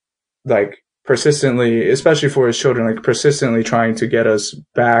is like persistently, especially for his children, like persistently trying to get us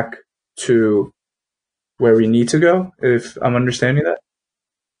back to where we need to go, if I'm understanding that.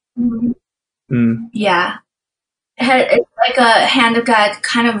 Yeah. It's like a hand of God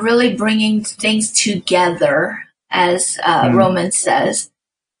kind of really bringing things together, as Romans says,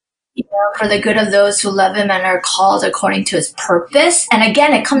 you know, for the good of those who love him and are called according to his purpose. And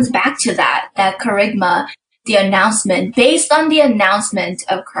again, it comes back to that charisma, the announcement, based on the announcement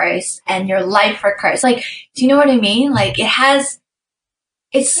of Christ and your life for Christ. Like, do you know what I mean? Like,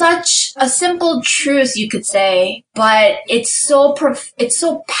 it's such a simple truth, you could say, but it's so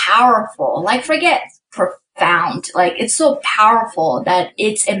powerful. Like, forget profound. Like, it's so powerful that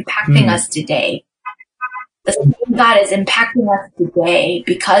it's impacting us today. The same God is impacting us today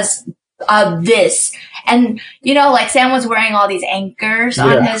because of this. And, you know, like Sam was wearing all these anchors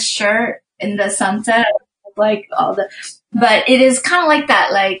on his shirt in the sunset, like but it is kind of like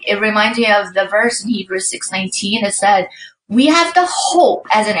that. Like, it reminds me of the verse in Hebrews 6:19. It said, we have the hope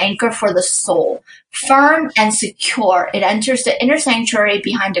as an anchor for the soul, firm and secure. It enters the inner sanctuary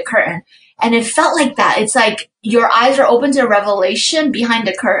behind the curtain. And it felt like that. It's like your eyes are open to revelation behind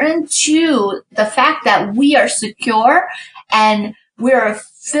the curtain, to the fact that we are secure and we're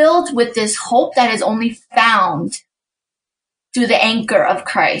filled with this hope that is only found through the anchor of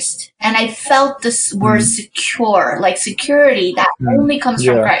Christ. And I felt this word secure, like security that only comes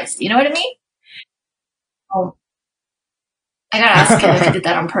from Christ. You know what I mean? I gotta ask him if he did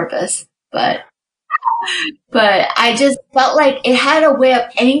that on purpose, but I just felt like it had a way of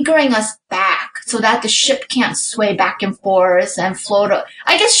anchoring us back so that the ship can't sway back and forth and float.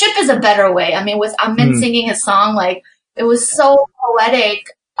 I guess ship is a better way. I mean, with Amin singing his song, like, it was so poetic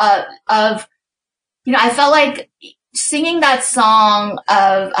of, you know, I felt like singing that song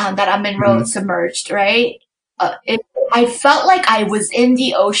of, that Amin wrote, Submerged, right? I felt like I was in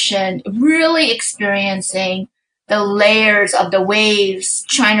the ocean, really experiencing the layers of the waves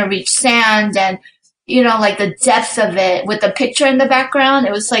trying to reach sand, and, you know, like the depth of it with the picture in the background.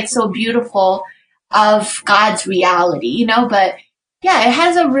 It was like so beautiful of God's reality, you know, but yeah, it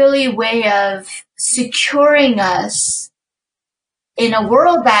has a really way of securing us in a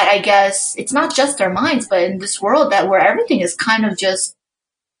world that, I guess, it's not just our minds, but in this world that where everything is kind of just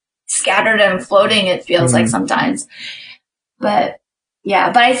scattered and floating, it feels like sometimes. But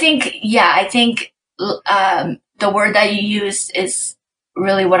yeah, but I think the word that you used is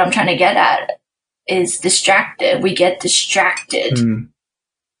really what I'm trying to get at, is distracted. We get distracted.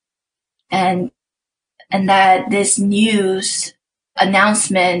 And that this news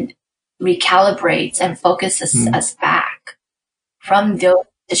announcement recalibrates and focuses us back from those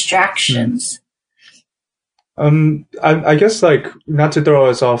distractions. I guess, like, not to throw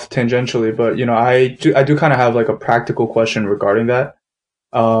us off tangentially, but, you know, I do kind of have like a practical question regarding that.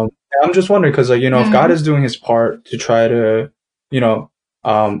 I'm just wondering, because, like, you know, if God is doing his part to try to, you know,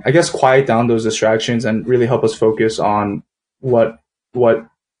 I guess quiet down those distractions and really help us focus on what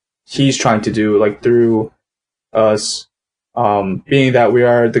he's trying to do, like, through us, being that we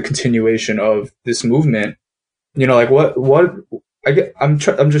are the continuation of this movement, like I'm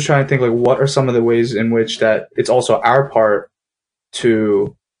just trying to think, like, what are some of the ways in which that it's also our part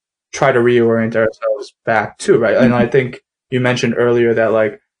to try to reorient ourselves back to, right? And I think you mentioned earlier that,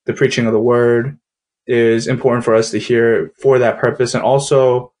 like, the preaching of the word is important for us to hear for that purpose, and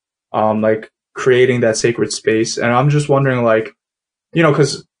also, like, creating that sacred space. And I'm just wondering, like,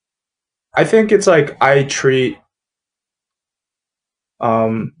 because I think it's like I treat,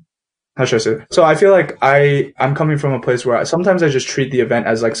 how should I say? So I feel like I'm coming from a place where sometimes I just treat the event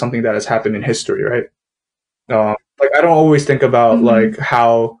as like something that has happened in history, right? Like, I don't always think about like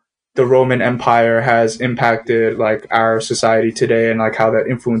how the Roman Empire has impacted like our society today, and like how that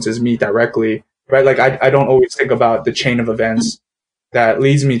influences me directly, right? Like, I don't always think about the chain of events that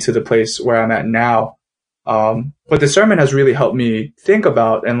leads me to the place where I'm at now. But the sermon has really helped me think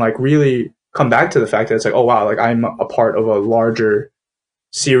about and like really come back to the fact that it's like, oh wow, like I'm a part of a larger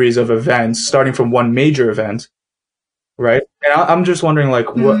series of events, starting from one major event, right? And I'm just wondering,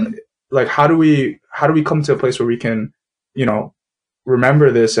 like, what, like, how do we come to a place where we can, remember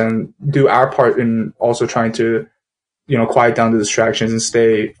this and do our part in also trying to, quiet down the distractions and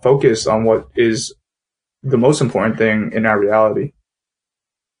stay focused on what is the most important thing in our reality.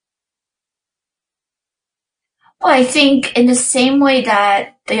 Well, I think in the same way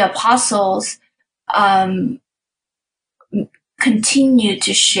that the apostles continue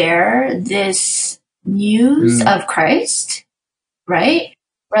to share this news of Christ, right?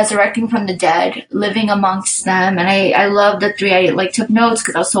 Resurrecting from the dead, living amongst them. And I love the three. I like took notes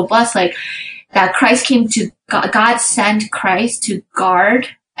because I was so blessed, like that Christ came to, God sent Christ to guard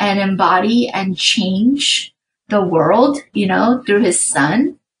and embody and change the world, through his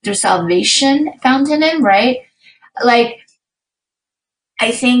son, through salvation found in him, right? Like,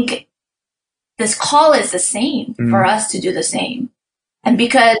 I think this call is the same for us to do the same. And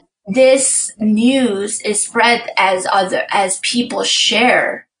because this news is spread as people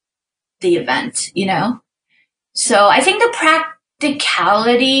share the event, So I think the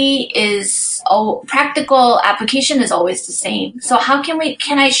practical application is always the same. So how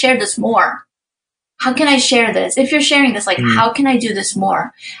can I share this more? How can I share this? If you're sharing this, like, how can I do this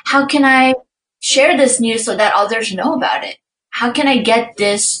more? How can I share this news so that others know about it? How can I get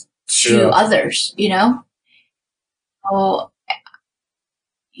this to others, So,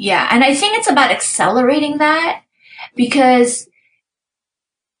 yeah. And I think it's about accelerating that because,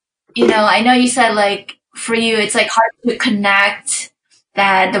 I know you said, like, for you, it's like hard to connect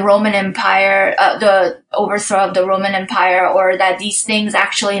that the Roman Empire, the overthrow of the Roman Empire, or that these things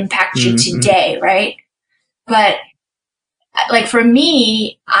actually impact you today, right? But like for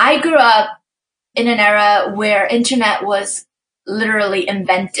me, I grew up in an era where internet was literally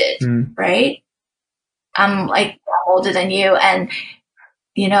invented, right? I'm like older than you, and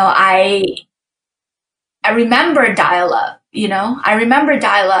I remember dial-up, I remember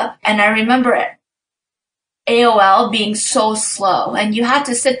dial-up, and I remember AOL being so slow, and you had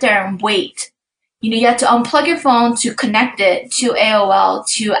to sit there and wait. You had to unplug your phone to connect it to AOL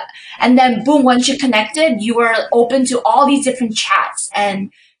and then boom, once you connected, you were open to all these different chats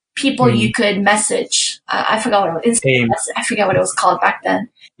and people you could message. I forgot what it was. I forget what it was called back then.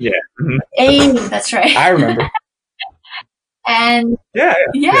 Yeah. AIM, that's right. I remember. And yeah.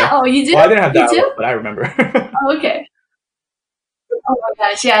 Oh, you do? Well, I didn't have dial-up, but I remember. Oh, okay. Oh my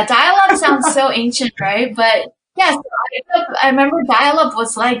gosh, yeah. Dial-up sounds so ancient, right? But yeah, so I remember dial-up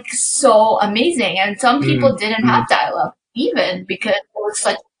was like so amazing, and some people didn't have dial-up even because it was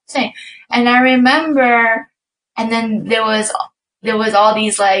such a thing. And I remember, and then there was all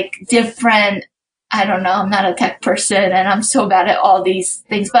these like different, I don't know, I'm not a tech person and I'm so bad at all these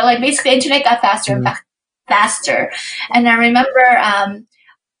things, but like basically the internet got faster and faster. And I remember,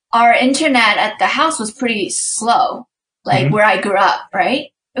 our internet at the house was pretty slow, like where I grew up,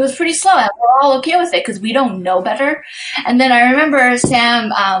 right? It was pretty slow and we're all okay with it because we don't know better. And then I remember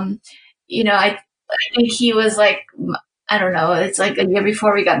Sam, I think he was like, I don't know, it's like a year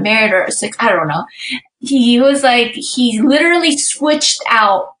before we got married or 6, I don't know. He was like, he literally switched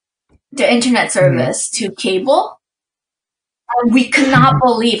out the internet service to cable. And we could not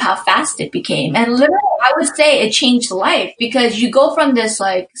believe how fast it became. And literally, I would say it changed life because you go from this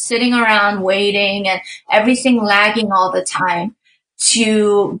like sitting around waiting and everything lagging all the time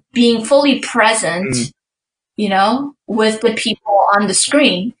to being fully present, with the people on the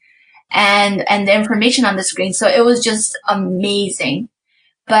screen and the information on the screen. So it was just amazing.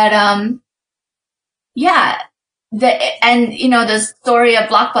 But, the story of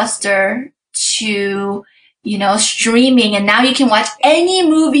Blockbuster to, streaming, and now you can watch any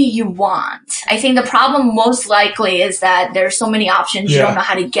movie you want. I think the problem most likely is that there's so many options, you don't know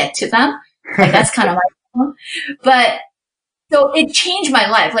how to get to them. Like that's kind of my But so it changed my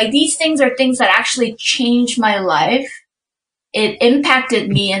life. Like these things are things that actually changed my life. It impacted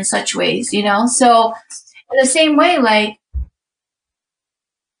me in such ways, you know? So in the same way, like,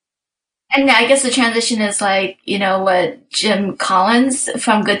 and I guess the transition is like, you know, what Jim Collins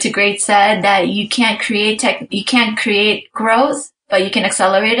from Good to Great said, that you can't create growth, but you can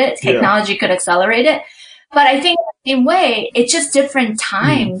accelerate it. Technology could accelerate it. But I think in the same way, it's just different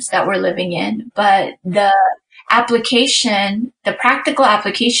times that we're living in. But the application, the practical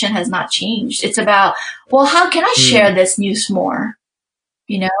application has not changed. It's about, well, how can I share this news more?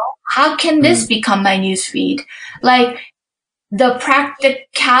 You know, how can this become my news feed? Like, the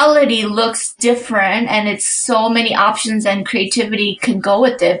practicality looks different and it's so many options and creativity can go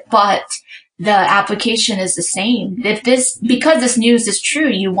with it, but the application is the same. Because this news is true,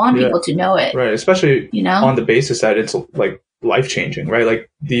 you want people to know it. Right. Especially, you know, on the basis that it's like life changing, right?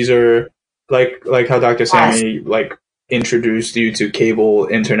 Like these are like how Dr. Sammy like introduced you to cable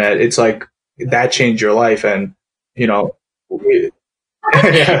internet. It's like that changed your life, and you know,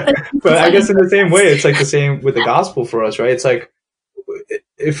 yeah. But I guess in the same way, it's like the same with the gospel for us, right? It's like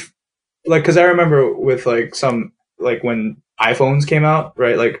if like, because I remember with like some, like when iPhones came out,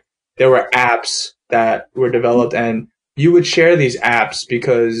 right? Like there were apps that were developed, and you would share these apps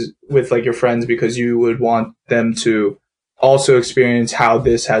because with like your friends, because you would want them to also experience how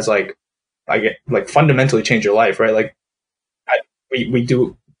this has like fundamentally changed your life, right? Like we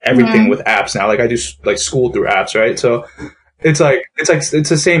do everything with apps now. Like I do like school through apps, right? So it's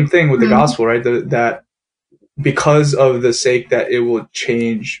the same thing with the gospel, right? That because of the sake that it will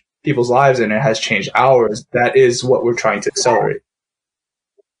change people's lives and it has changed ours, that is what we're trying to accelerate.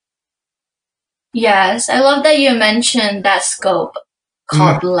 Yes, I love that you mentioned that scope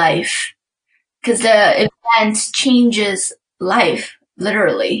called life, because the event changes life,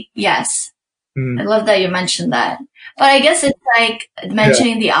 literally. Yes. I love that you mentioned that. But I guess it's like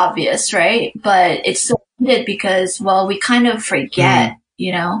mentioning the obvious, right? But it's so needed because, well, we kind of forget,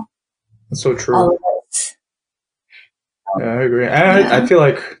 you know? That's so true. All of it. Yeah, I agree. And I feel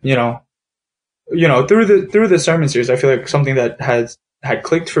like, you know, through the sermon series, I feel like something that had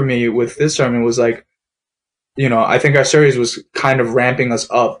clicked for me with this sermon was like, you know, I think our series was kind of ramping us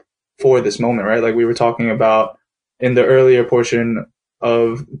up for this moment, right? Like we were talking about in the earlier portion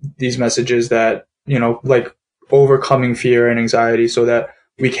of these messages that, you know, like overcoming fear and anxiety so that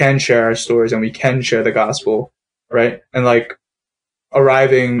we can share our stories and we can share the gospel, right? And like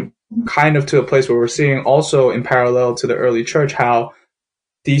arriving kind of to a place where we're seeing also in parallel to the early church how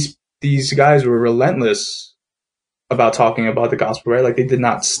these guys were relentless about talking about the gospel, right? Like they did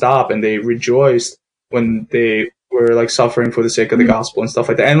not stop, and they rejoiced when they were like suffering for the sake of the gospel and stuff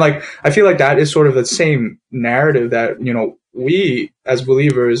like that. And like I feel like that is sort of the same narrative that, you know, we as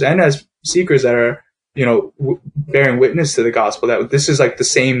believers and as seekers that are, you know, bearing witness to the gospel, that this is like the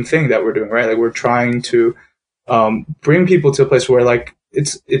same thing that we're doing, right? Like we're trying to bring people to a place where like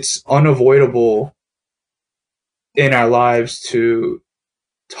it's unavoidable in our lives to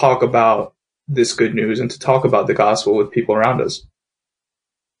talk about this good news and to talk about the gospel with people around us.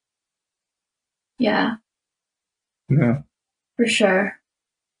 Yeah. For sure.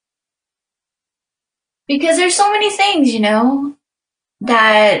 Because there's so many things, you know,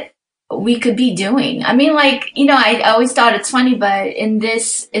 that we could be doing. I mean, like, you know, I always thought it's funny, but in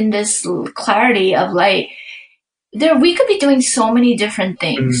this clarity of like, we could be doing so many different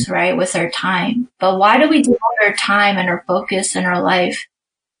things, right, with our time. But why do we devote our time and our focus and our life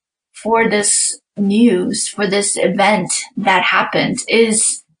for this news, for this event that happened?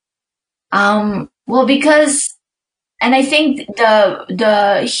 Is, well, because, and I think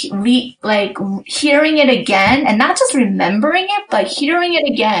hearing it again, and not just remembering it, but hearing it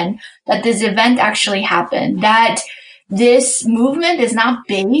again, that this event actually happened, that this movement is not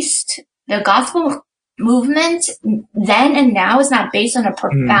based, the gospel movement then and now is not based on a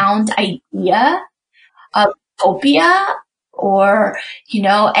profound idea of utopia or, you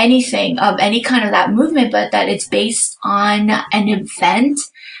know, anything of any kind of that movement, but that it's based on an event.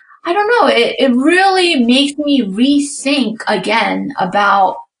 I don't know. It really makes me rethink again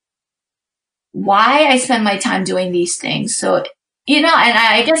about why I spend my time doing these things. So, you know, and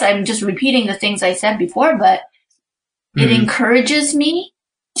I guess I'm just repeating the things I said before, but it encourages me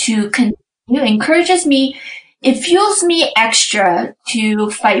to continue, it fuels me extra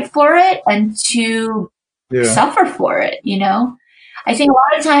to fight for it and to suffer for it, you know? I think a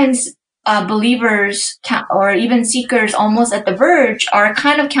lot of times believers or even seekers almost at the verge are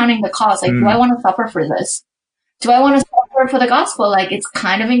kind of counting the cost. Like, do I want to suffer for this? Do I want to suffer for the gospel? Like, it's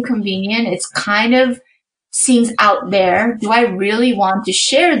kind of inconvenient. It's kind of seems out there. Do I really want to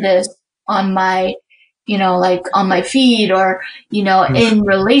share this on my, like on my feed or, in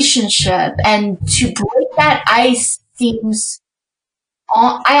relationship. And to break that ice seems,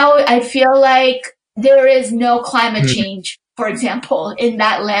 I feel like there is no climate change, for example, in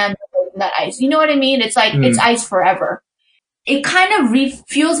that land, in that ice. You know what I mean? It's like, it's ice forever. It kind of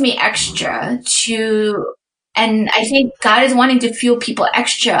refuels me extra and I think God is wanting to fuel people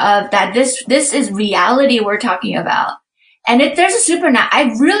extra of that. This is reality we're talking about. And if there's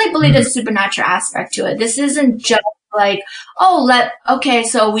I really believe there's a supernatural aspect to it. This isn't just like,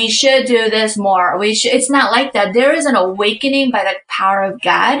 so we should do this more. It's not like that. There is an awakening by the power of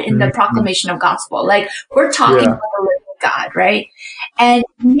God in the proclamation of gospel. Like, we're talking about the living God, right? And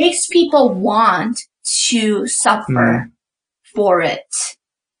it makes people want to suffer for it.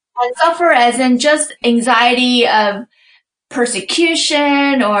 And suffer as in just anxiety of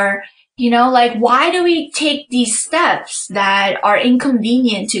persecution or, like, why do we take these steps that are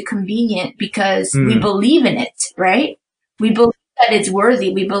inconvenient to convenient? Because we believe in it, right? We believe that it's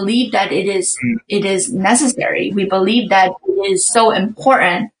worthy. We believe that it is necessary. We believe that it is so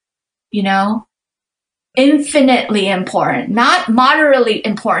important, infinitely important, not moderately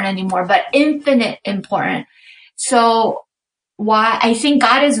important anymore, but infinite important. So why I think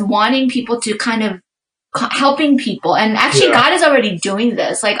God is wanting people to kind of helping people. And actually God is already doing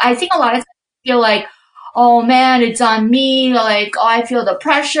this. Like, I think a lot of times I feel like, oh man, it's on me. Like, oh, I feel the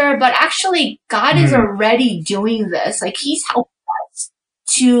pressure, but actually God is already doing this. Like, he's helping us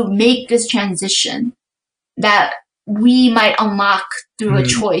to make this transition that we might unlock through a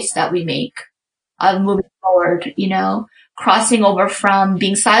choice that we make of moving forward, crossing over from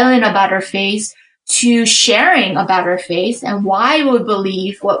being silent about our faith to sharing about our faith and why we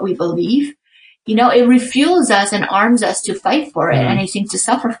believe what we believe. It refuels us and arms us to fight for it and I think to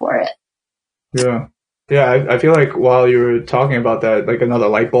suffer for it. Yeah. Yeah, I feel like while you were talking about that, like another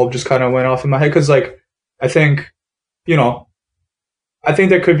light bulb just kind of went off in my head. Cause like, I think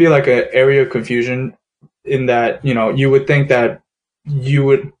there could be like an area of confusion in that, you would think that you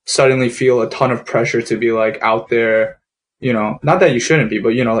would suddenly feel a ton of pressure to be like out there, not that you shouldn't be,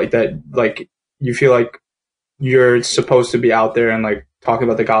 but like that, like you feel like you're supposed to be out there and like talking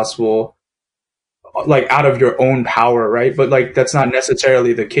about the gospel, like out of your own power, right? But like that's not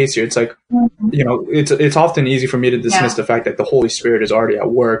necessarily the case here. It's like, it's often easy for me to dismiss the fact that the Holy Spirit is already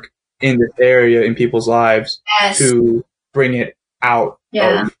at work in this area in people's lives to bring it out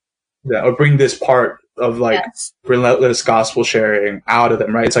of that, or bring this part of like relentless gospel sharing out of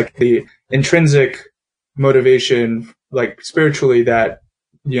them, right? It's like the intrinsic motivation, like spiritually, that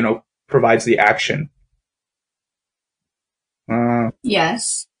provides the action.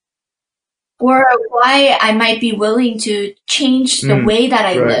 Yes. Or why I might be willing to change the way that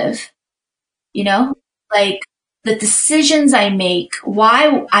I live, like the decisions I make,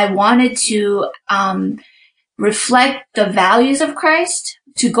 why I wanted to reflect the values of Christ,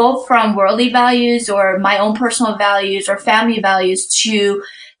 to go from worldly values or my own personal values or family values to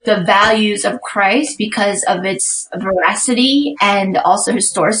the values of Christ because of its veracity and also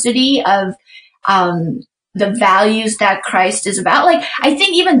historicity of the values that Christ is about. Like, I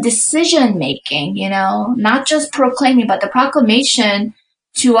think even decision making, not just proclaiming, but the proclamation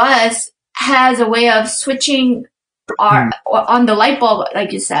to us has a way of switching on the light bulb,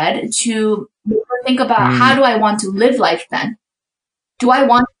 like you said, to think about how do I want to live life then? Do I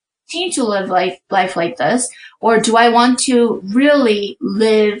want to continue to live life like this? Or do I want to really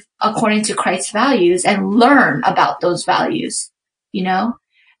live according to Christ's values and learn about those values,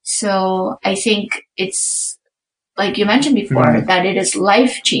 So I think it's, like you mentioned before, that it is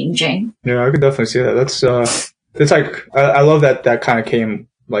life-changing. Yeah, I could definitely see that. That's, it's like, I love that kind of came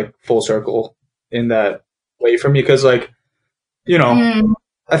like full circle in that way for me. Cause like,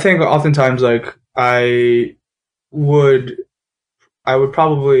 I think oftentimes like I would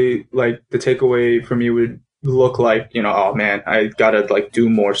probably like the takeaway for me would look like, oh man, I gotta like do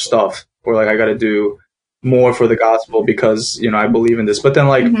more stuff, or like I gotta do more for the gospel because, I believe in this. But then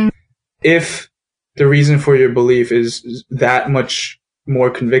like, if the reason for your belief is that much more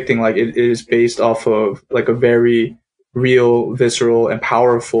convicting, like it is based off of like a very real, visceral, and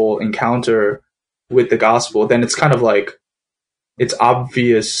powerful encounter with the gospel, then it's kind of like, it's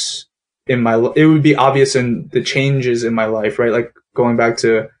obvious it would be obvious in the changes in my life, right? Like going back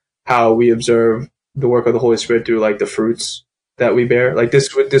to how we observe the work of the Holy Spirit through like the fruits that we bear. Like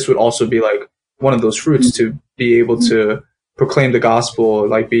this would also be like one of those fruits, to be able to proclaim the gospel,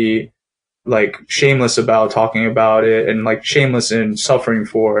 like be like shameless about talking about it, and like shameless in suffering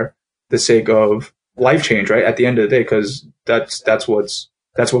for the sake of life change, right? At the end of the day, because that's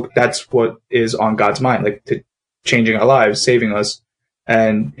what is on God's mind, like changing our lives, saving us.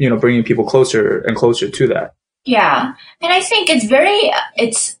 and, you know, bringing people closer and closer to that. Yeah. And I think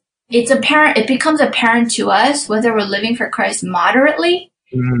it's apparent, it becomes apparent to us whether we're living for Christ moderately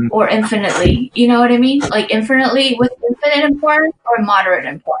or infinitely. You know what I mean? Like infinitely with infinite importance or moderate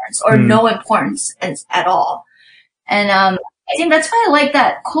importance or no importance at all. And I think that's why I like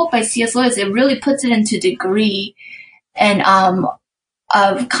that quote by C.S. Lewis. It really puts it into degree and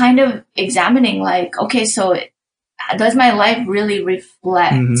of kind of examining like, okay, so does my life really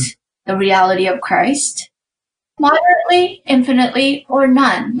reflect the reality of Christ? Moderately, infinitely, or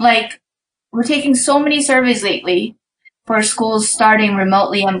none. Like, we're taking so many surveys lately for schools starting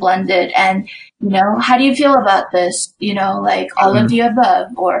remotely and blended. And, you know, how do you feel about this? You know, like all of the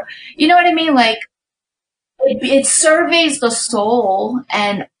above, or, you know what I mean? Like, it surveys the soul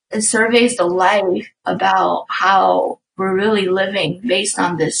and it surveys the life about how we're really living based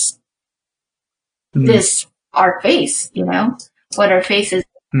on this, our faith, you know, what our faith is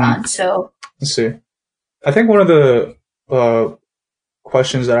on. So, let's see. I think one of the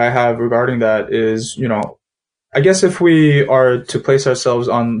questions that I have regarding that is, you know, I guess if we are to place ourselves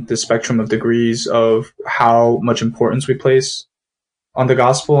on the spectrum of degrees of how much importance we place on the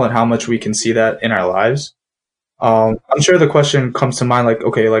gospel and how much we can see that in our lives, I'm sure the question comes to mind like,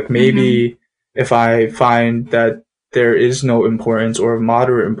 okay, like maybe if I find that there is no importance or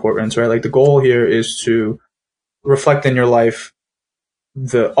moderate importance, right? Like the goal here is to reflect in your life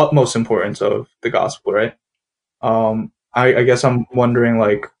the utmost importance of the gospel, right? I guess I'm wondering,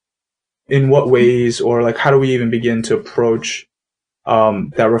 like, in what ways, or like, how do we even begin to approach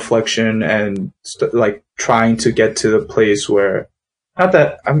that reflection and like trying to get to the place where, not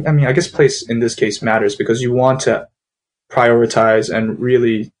that, I mean, I guess place in this case matters because you want to prioritize and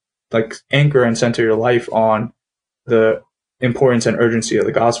really like anchor and center your life on the importance and urgency of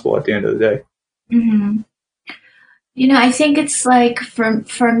the gospel at the end of the day. You know, I think it's like,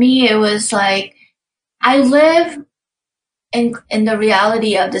 for me, it was like, I live in the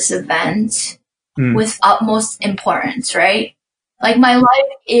reality of this event with utmost importance, right? Like my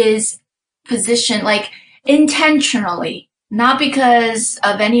life is positioned like intentionally, not because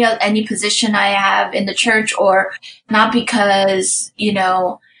of any position I have in the church or not because, you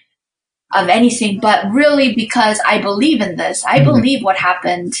know, of anything, but really because I believe in this. I believe what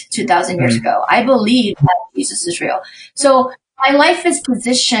happened 2,000 years ago. I believe that Jesus is real. So my life is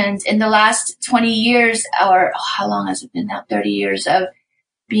positioned in the last 20 years, or how long has it been now? 30 years of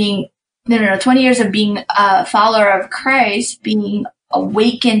being, 20 years of being a follower of Christ, being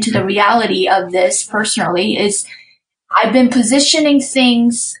awakened to the reality of this personally is I've been positioning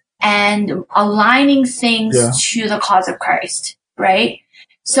things and aligning things to the cause of Christ, right?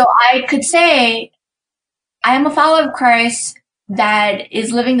 So I could say I am a follower of Christ that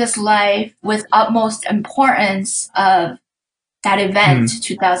is living this life with utmost importance of that event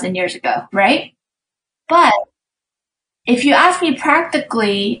 2,000 years ago, right? But if you ask me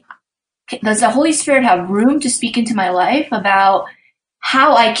practically, does the Holy Spirit have room to speak into my life about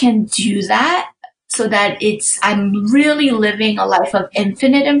how I can do that so that I'm really living a life of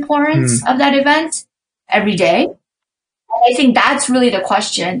infinite importance of that event every day? I think that's really the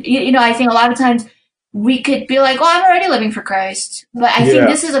question. You know, I think a lot of times we could be like, I'm already living for Christ. But I think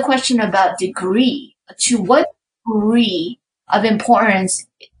this is a question about degree. To what degree of importance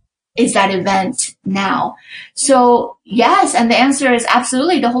is that event now? So yes, and the answer is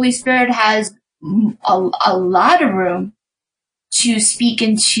absolutely. The Holy Spirit has a lot of room to speak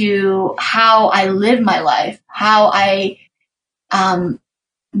into how I live my life, how I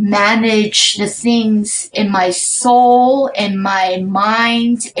manage the things in my soul, in my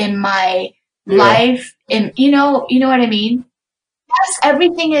mind, in my life, in you know what I mean? Yes,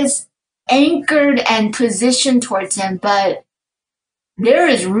 everything is anchored and positioned towards Him, but there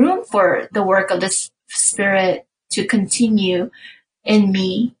is room for the work of the Spirit to continue in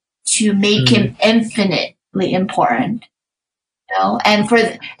me to make Him infinitely important. You know?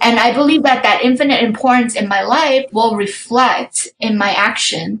 And I believe that infinite importance in my life will reflect in my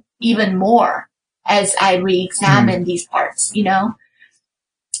action even more as I re-examine these parts, you know?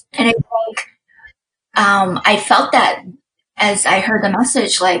 And I think, I felt that as I heard the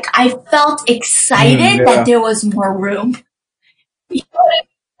message, like I felt excited that there was more room. You know what I mean?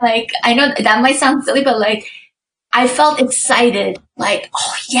 Like, I know that might sound silly, but like, I felt excited, like,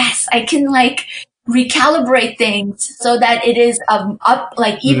 oh yes, I can like recalibrate things so that it is up,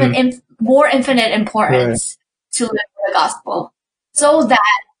 like even more infinite importance to live the gospel. So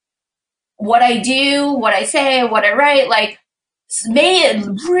that what I do, what I say, what I write, like, may it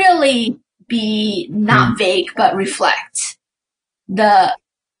really be not vague, but reflect the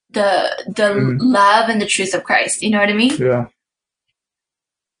love and the truth of Christ. You know what I mean? Yeah.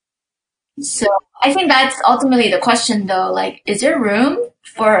 So I think that's ultimately the question, though. Like, is there room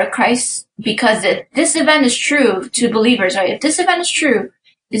for Christ? Because this event is true to believers, right? If this event is true,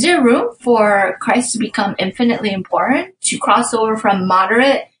 is there room for Christ to become infinitely important, to cross over from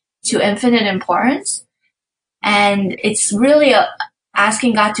moderate to infinite importance? And it's really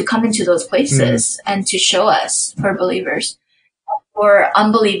asking God to come into those places and to show us for believers. For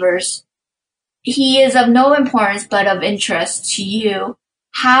unbelievers, he is of no importance but of interest to you.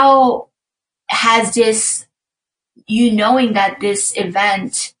 How has this, you knowing that this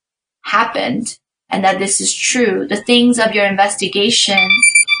event happened and that this is true, the things of your investigation,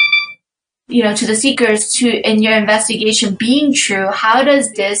 to the seekers, in your investigation being true, how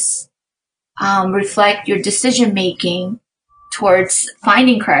does this reflect your decision making towards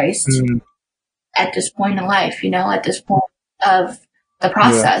finding Christ at this point in life, at this point of the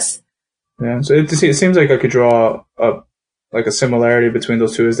process? Yeah. So it seems like I could draw a similarity between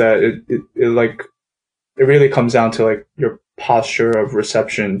those two, is that it really comes down to like your posture of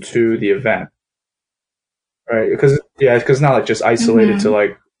reception to the event, right? Because it's not like just isolated to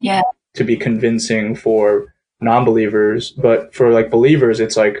like to be convincing for non-believers, but for like believers,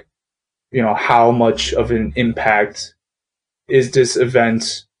 it's like, how much of an impact is this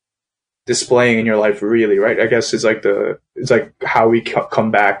event displaying in your life, really, right? I guess it's like how we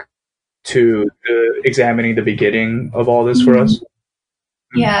come back to examining the beginning of all this for us.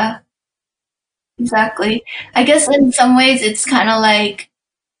 Yeah, exactly. I guess in some ways it's kind of like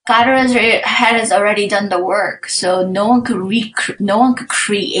God has already done the work, so no one could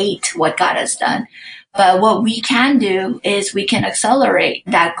create what God has done. But what we can do is we can accelerate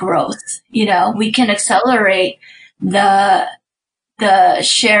that growth. We can accelerate the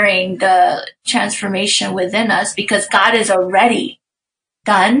sharing, the transformation within us, because God is already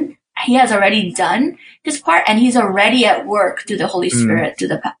done. He has already done his part, and he's already at work through the Holy Spirit, through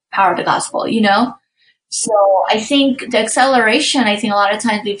the power of the gospel, So I think the acceleration, a lot of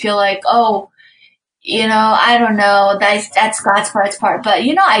times we feel like, I don't know, that's God's part. But,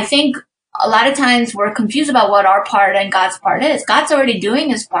 I think a lot of times we're confused about what our part and God's part is. God's already doing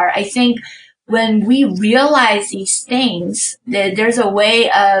his part. I think when we realize these things, that there's a way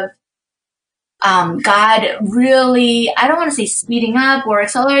of God really, I don't want to say speeding up or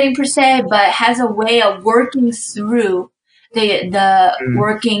accelerating per se, but has a way of working through the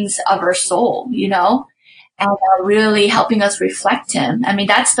workings of our soul, and really helping us reflect him. I mean,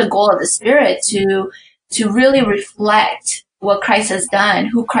 that's the goal of the Spirit, to really reflect what Christ has done,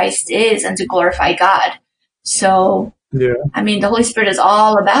 who Christ is, and to glorify God. So, the Holy Spirit is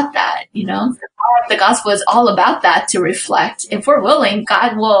all about that, The power of the gospel is all about that, to reflect. If we're willing,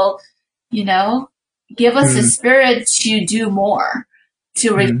 God will, give us the Spirit to do more,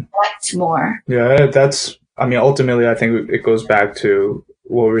 to reflect more. Yeah, ultimately, I think it goes back to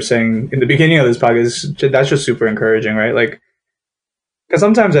what we were saying in the beginning of this podcast. That's just super encouraging, right? Like, because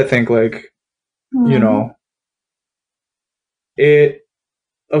sometimes I think like,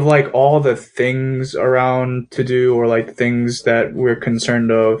 of like all the things around to do, or like things that we're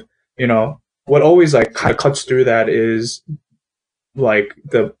concerned of, what always like kind of cuts through that is like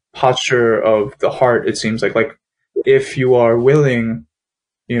the posture of the heart. It seems like if you are willing,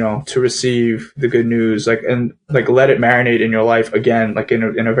 to receive the good news, and let it marinate in your life again, like in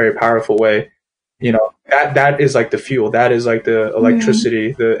a very powerful way, that is like the fuel, that is like the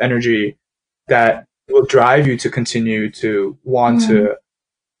electricity, the energy that will drive you to continue to want to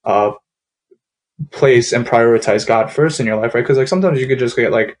place and prioritize God first in your life, right? Because like sometimes you could just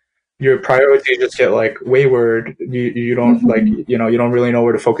get like your priorities just get like wayward. You don't like, you don't really know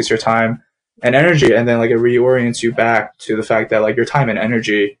where to focus your time and energy, and then like it reorients you back to the fact that like your time and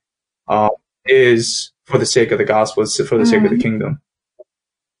energy is for the sake of the gospel, it's for the sake of the kingdom.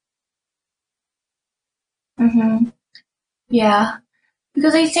 Yeah,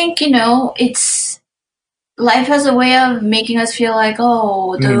 because I think it's life has a way of making us feel like,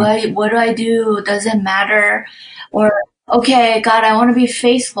 what do I do? Does it matter? Or okay, God, I want to be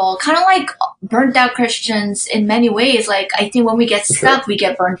faithful. Kind of like burnt out Christians in many ways. Like, I think when we get stuck, we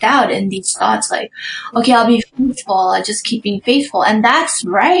get burnt out in these thoughts like, okay, I'll be faithful. I just keep being faithful. And that's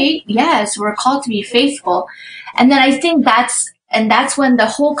right. Yes, we're called to be faithful. And then I think that's when the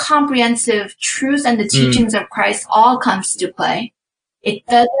whole comprehensive truth and the teachings of Christ all comes to play. It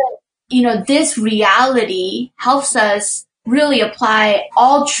doesn't, this reality helps us really apply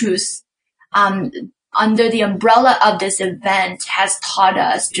all truths, under the umbrella of this event has taught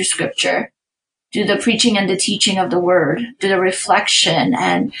us through scripture, through the preaching and the teaching of the word, through the reflection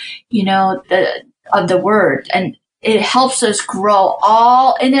and, of the word. And it helps us grow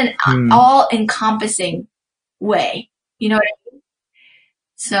all in an all encompassing way. You know what I mean?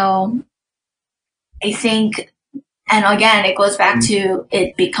 So I think, and again, it goes back to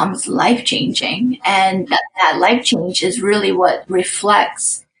it becomes life-changing. And that life change is really what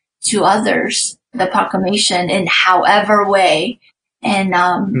reflects to others the proclamation in however way,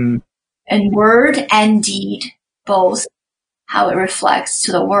 and word and deed, both, how it reflects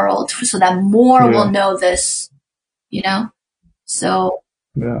to the world, so that more will know this, So.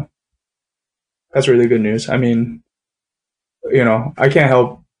 Yeah. That's really good news. I mean, I can't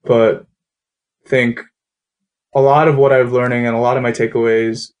help but think a lot of what I'm learning and a lot of my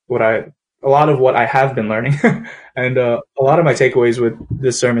takeaways, a lot of what I have been learning and a lot of my takeaways with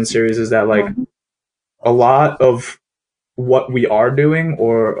this sermon series is that like a lot of what we are doing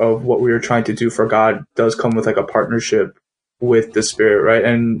or of what we are trying to do for God does come with like a partnership with the Spirit, right?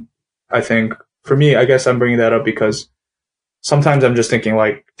 And I think for me, I guess I'm bringing that up because sometimes I'm just thinking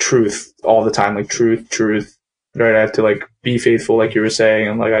like truth all the time, like truth, right? I have to like be faithful, like you were saying,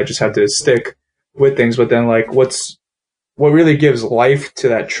 and like I just have to stick with things. But then like what really gives life to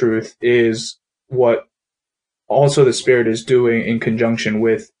that truth is what also the Spirit is doing in conjunction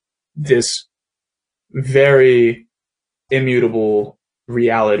with this very immutable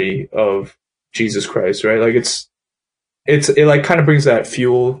reality of Jesus Christ, right? Like it like kind of brings that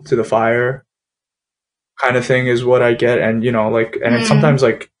fuel to the fire kind of thing is what I get. And, and it's sometimes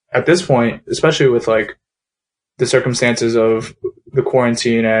like at this point, especially with like the circumstances of the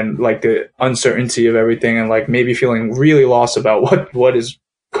quarantine and like the uncertainty of everything and like maybe feeling really lost about what is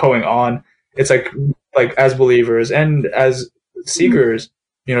going on. It's like as believers and as seekers,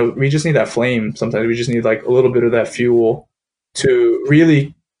 we just need that flame. Sometimes we just need like a little bit of that fuel to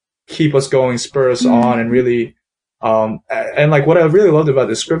really keep us going, spur us on, and really, and like what I really loved about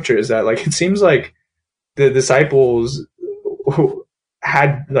this scripture is that like, it seems like the disciples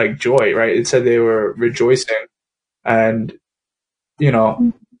had like joy, right? It said they were rejoicing, and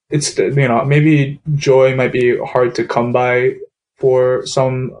it's maybe joy might be hard to come by for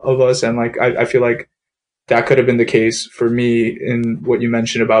some of us, and like I feel like that could have been the case for me in what you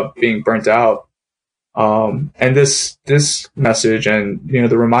mentioned about being burnt out, and this message and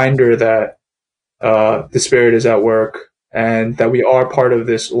the reminder that the Spirit is at work and that we are part of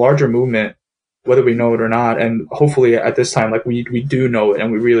this larger movement, whether we know it or not. And hopefully at this time, like we do know it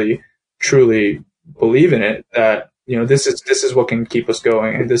and we really truly believe in it, that, this is what can keep us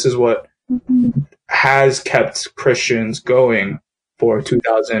going. And this is what has kept Christians going for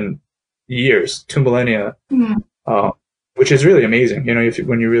 2,000 years, 2 millennia, which is really amazing.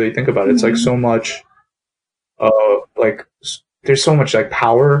 When you really think about it, it's like so much, like there's so much like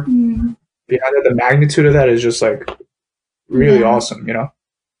power behind it. The magnitude of that is just like really awesome,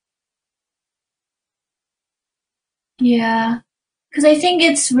 Yeah, because I think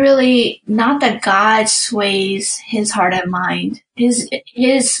it's really not that God sways his heart and mind.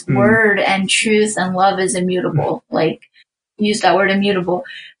 His word and truth and love is immutable. Like, use that word immutable.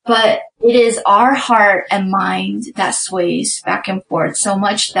 But it is our heart and mind that sways back and forth so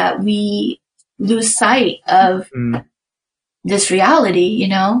much that we lose sight of this reality,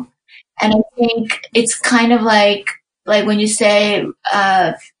 And I think it's kind of like when you say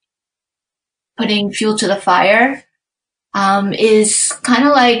putting fuel to the fire, is kind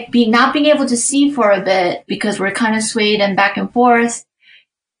of like not being able to see for a bit because we're kind of swayed and back and forth,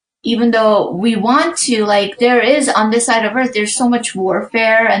 even though we want to. Like, there is on this side of earth, there's so much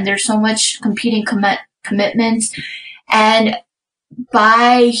warfare and there's so much competing commitments. And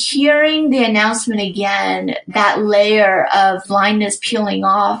by hearing the announcement again, that layer of blindness peeling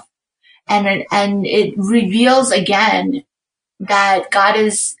off, and it reveals again that God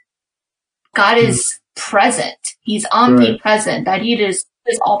is present. He's omnipresent, that he is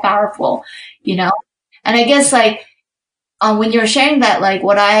all powerful, And I guess like, when you're sharing that, like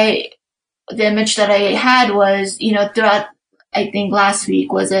the image that I had was, throughout, I think last week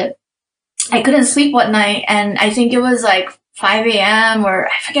I couldn't sleep one night, and I think it was like 5 a.m. or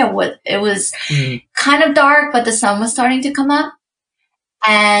I forget what it was, kind of dark, but the sun was starting to come up,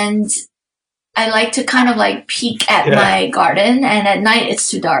 and I like to kind of like peek at my garden, and at night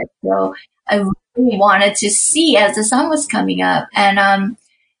it's too dark, so I really wanted to see as the sun was coming up. And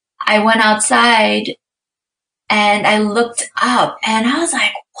I went outside and I looked up and I was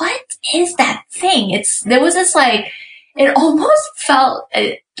like, what is that thing? There was this like, it almost felt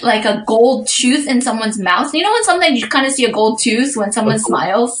like a gold tooth in someone's mouth. When sometimes you kind of see a gold tooth when someone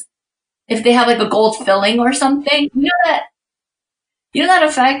smiles, if they have like a gold filling or something, you know that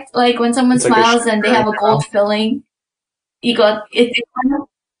effect? Like when someone smiles and they have a gold filling, it's kind of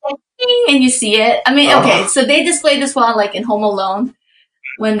like, and you see it. I mean, okay, so they display this well, like in Home Alone,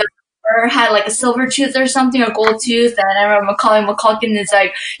 when the or had like a silver tooth or something, or gold tooth. And I remember Macaulay Culkin is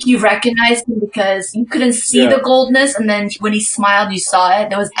like, you recognized him because you couldn't see the goldness, and then when he smiled, you saw it.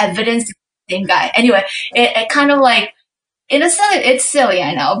 There was evidence. Same guy. Anyway, it kind of like, it's silly,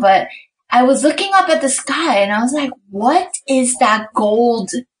 I know, but I was looking up at the sky and I was like, what is that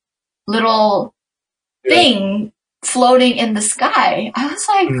gold little thing floating in the sky? I was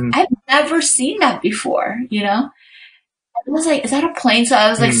like, I've never seen that before, you know? I was like, is that a plane? So I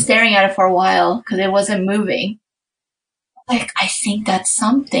was like staring at it for a while because it wasn't moving. Like, I think that's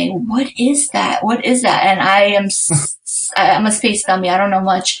something. What is that? What is that? And I'm a space dummy. I don't know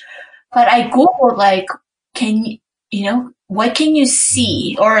much. But I Googled, like, what can you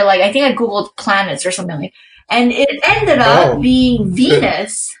see? Or, like, I think I Googled planets or something like that. And it ended up being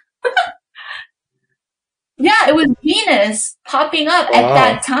Venus. Yeah, it was Venus popping up at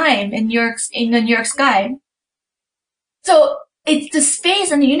that time in the New York sky. So it's the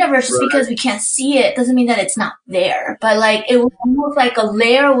space and the universe. Just because we can't see it doesn't mean that it's not there. But, like, it was almost like a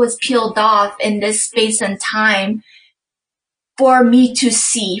layer was peeled off in this space and time for me to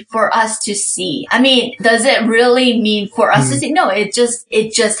see, for us to see. I mean, does it really mean for us to see? No, it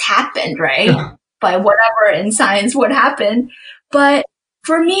just happened, right? Yeah. By whatever in science would happen. But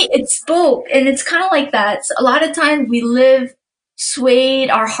for me, it spoke, and it's kind of like that. So a lot of times we live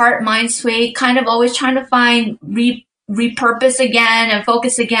swayed, our heart, mind swayed, kind of always trying to find repurpose again and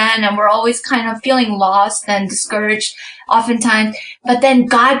focus again, and we're always kind of feeling lost and discouraged oftentimes. But then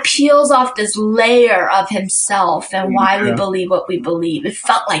God peels off this layer of himself and why we believe what we believe. It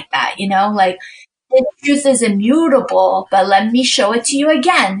felt like that, you know, like the truth is immutable, but let me show it to you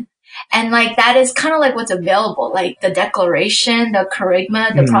again. And like that is kind of like what's available, like the declaration, the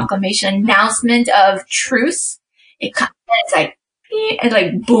charisma, the proclamation, announcement of truth. It's like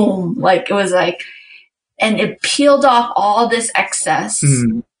boom, like it was like, and it peeled off all this excess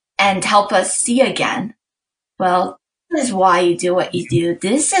and help us see again. Well, this is why you do what you do.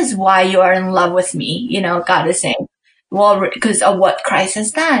 This is why you are in love with me. You know, God is saying, well, because of what Christ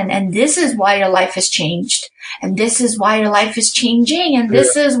has done. And this is why your life has changed. And this is why your life is changing. And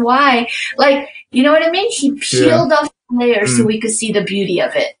this is why, like, you know what I mean? He peeled off the layers so we could see the beauty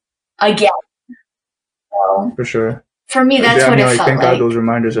of it again. So, for sure. For me, that's what it felt like. Thank God those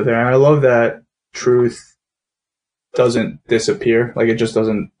reminders are there. And I love that truth doesn't disappear. Like, it just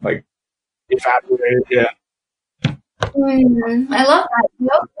doesn't, like, evaporate. Yeah. I love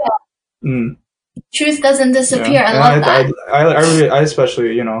that. Truth doesn't disappear. I love that. I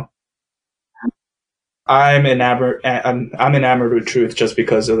especially, you know, I'm enamored with truth just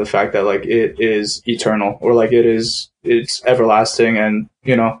because of the fact that, like, it is eternal, or like it's everlasting. And,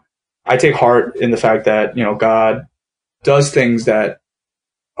 you know, I take heart in the fact that, you know, God does things that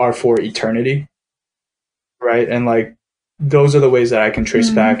are for eternity. Right. And like, those are the ways that I can trace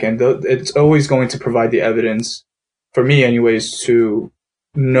back. And it's always going to provide the evidence for me anyways to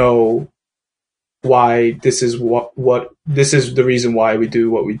know why this is this is the reason why we do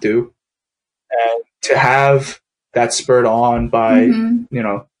what we do. And to have that spurred on by, you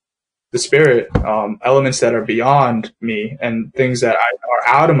know, the Spirit, elements that are beyond me and things that are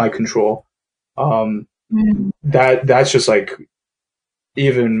out of my control. That's just like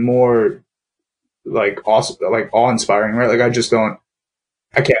even more like awesome, like awe-inspiring, right? Like I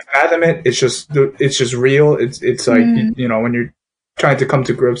can't fathom it. It's just real. It's like, you know, when you're trying to come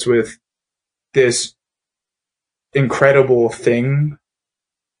to grips with this incredible thing,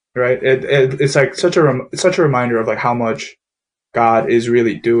 right? It's like such a reminder of like how much God is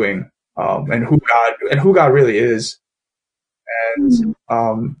really doing, and who God really is. And,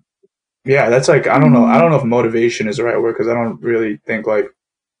 yeah, that's like, I don't know if motivation is the right word, because I don't really think like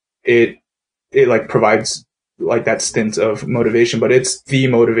it like provides like that stint of motivation, but it's the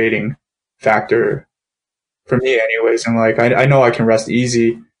motivating factor for me anyways. And like, I know I can rest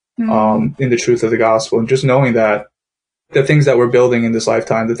easy, in the truth of the gospel, and just knowing that the things that we're building in this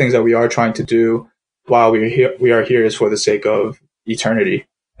lifetime, the things that we are trying to do while we are here is for the sake of eternity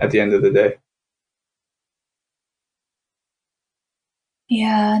at the end of the day.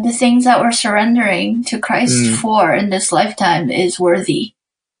 Yeah, the things that we're surrendering to Christ for in this lifetime is worthy.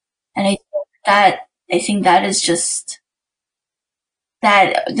 And I think that is just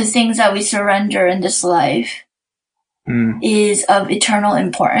that the things that we surrender in this life is of eternal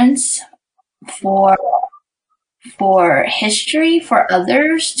importance for history, for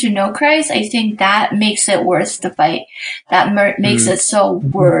others to know Christ. I think that makes it worth the fight. That makes it so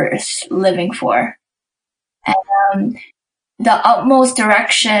worth living for. And the utmost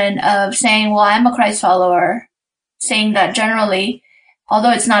direction of saying, well, I'm a Christ follower, saying that generally,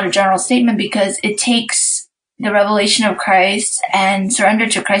 although it's not a general statement because it takes the revelation of Christ and surrender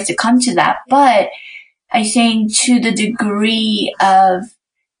to Christ to come to that. But I think to the degree of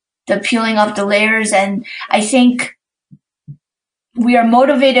the peeling off the layers, and I think we are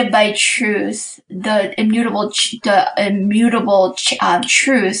motivated by truth, the immutable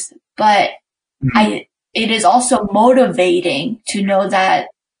truth, but it is also motivating to know that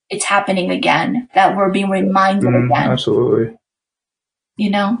it's happening again, that we're being reminded again. Absolutely. You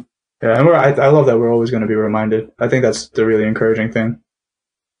know? Yeah, and I love that we're always going to be reminded. I think that's the really encouraging thing.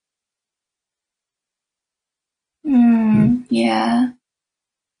 Yeah.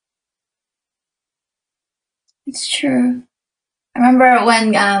 It's true. I remember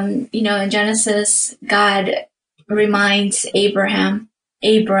when, in Genesis, God reminds Abram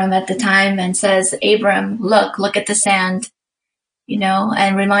at the time and says, Abram, look at the sand,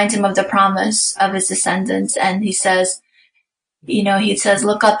 and reminds him of the promise of his descendants. And he says,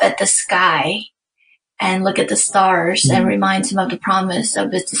 look up at the sky and look at the stars, and reminds him of the promise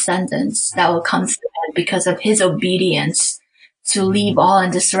of his descendants that will come through him because of his obedience to leave all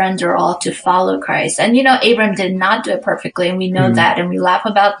and to surrender all to follow Christ. And, Abram did not do it perfectly, and we know that, and we laugh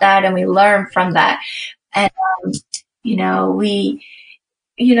about that, and we learn from that. And,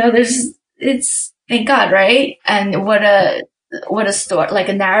 it's, thank God, right? And what a story, like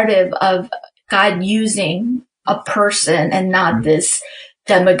a narrative of God using a person and not this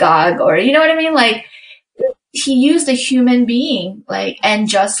demagogue, or, you know what I mean? Like, he used a human being, and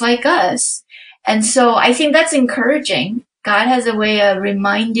just like us. And so I think that's encouraging. God has a way of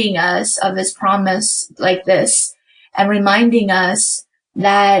reminding us of his promise like this, and reminding us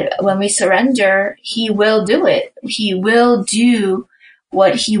that when we surrender, he will do it. He will do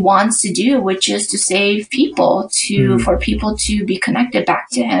what he wants to do, which is to save people, for people to be connected back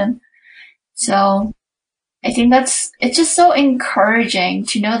to him. So I think it's just so encouraging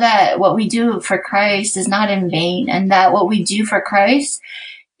to know that what we do for Christ is not in vain, and that what we do for Christ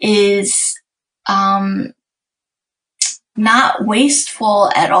is, not wasteful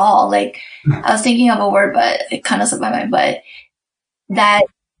at all. Like, I was thinking of a word, but it kind of slipped my mind, but that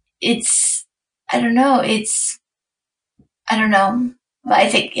it's, I don't know, but I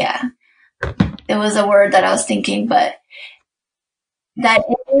think, it was a word that I was thinking, but that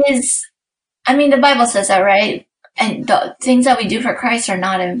it is, the Bible says that, right? And the things that we do for Christ are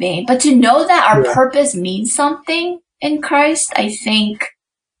not in vain. But to know that our purpose means something in Christ, I think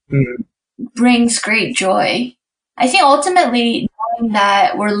brings great joy. I think ultimately knowing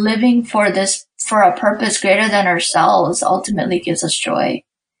that we're living for a purpose greater than ourselves ultimately gives us joy.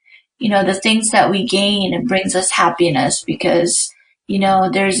 The things that we gain, it brings us happiness because,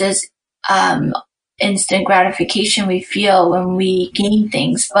 there's this instant gratification we feel when we gain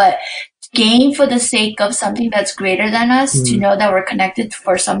things, but gain for the sake of something that's greater than us, to know that we're connected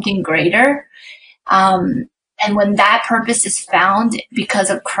for something greater. And when that purpose is found because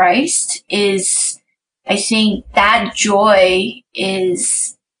of Christ, I think that joy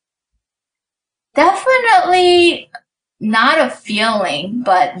is definitely not a feeling,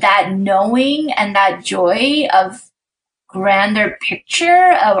 but that knowing and that joy of grander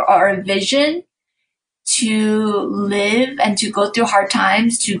picture or a vision to live and to go through hard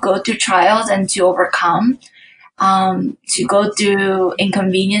times, to go through trials and to overcome, to go through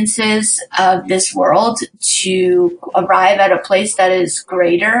inconveniences of this world, to arrive at a place that is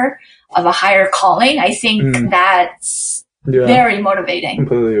greater, of a higher calling. I think that's very motivating.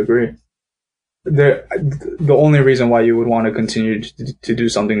 Completely agree. The only reason why you would want to continue to do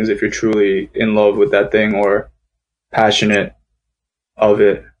something is if you're truly in love with that thing or passionate of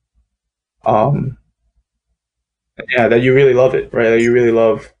it. That you really love it, right? That you really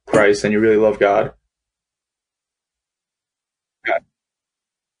love Christ and you really love God.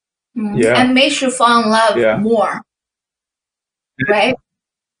 Yeah. And makes you fall in love more. Right?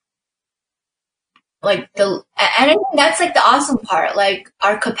 And I think that's the awesome part,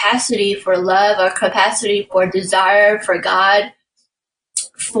 our capacity for love, our capacity for desire for God,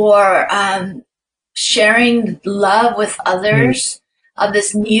 for sharing love with others of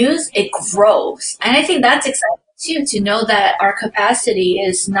this news, it grows. And I think that's exciting too, to know that our capacity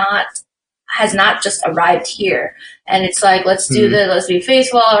has not just arrived here. And it's let's do this, let's be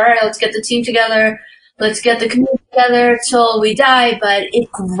faithful, all right, let's get the team together, let's get the community together till we die, but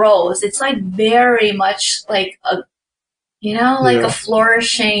it grows. It's very much a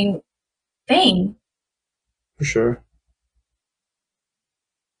flourishing thing. For sure.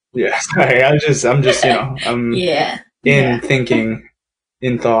 Yeah. Sorry, I'm just, I'm thinking,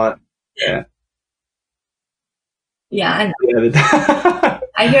 in thought. Yeah. Yeah, I know. Yeah,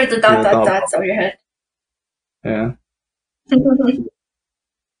 I hear the dots over your head. Yeah.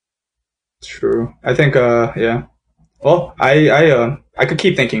 It's true. I think, yeah. Well, I could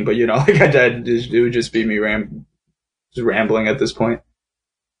keep thinking, but like it would just be me just rambling at this point.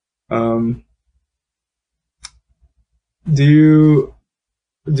 Do you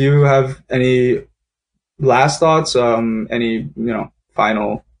have any last thoughts? Any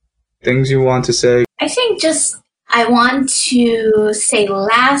final things you want to say? I think I want to say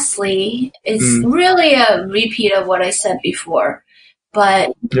lastly, it's really a repeat of what I said before,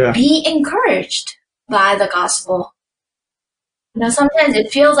 but be encouraged by the gospel. Sometimes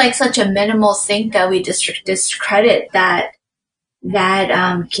it feels like such a minimal thing that we discredit that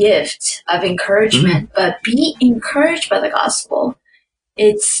gift of encouragement, but be encouraged by the gospel.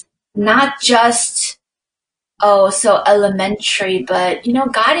 It's not just so elementary, but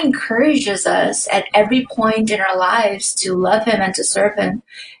God encourages us at every point in our lives to love him and to serve him.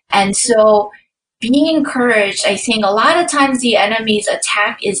 And so being encouraged, I think a lot of times the enemy's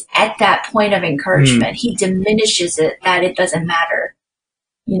attack is at that point of encouragement. He diminishes it, that it doesn't matter.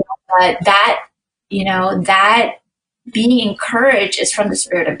 But that being encouraged is from the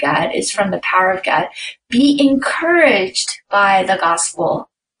Spirit of God, is from the power of God. Be encouraged by the gospel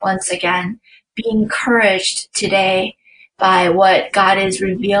once again. Be encouraged today by what God is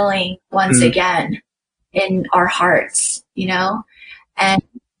revealing once again in our hearts, and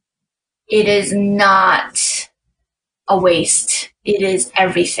it is not a waste. It is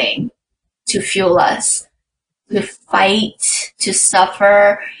everything to fuel us, to fight, to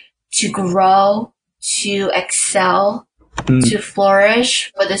suffer, to grow, to excel, to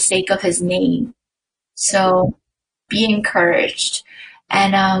flourish for the sake of his name. So be encouraged.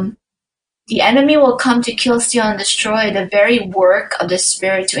 And the enemy will come to kill, steal, and destroy the very work of the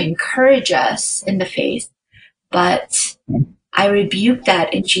Spirit to encourage us in the faith. But I rebuke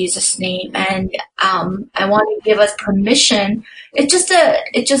that in Jesus' name. And I want to give us permission. It's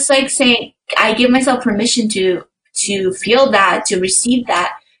just like saying, I give myself permission to feel that, to receive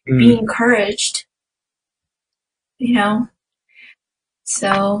that, be encouraged.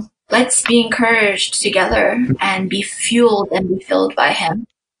 So let's be encouraged together and be fueled and be filled by him.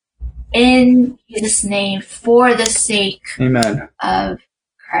 In Jesus' name, for the sake of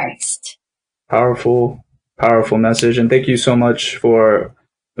Christ. Powerful message. And thank you so much for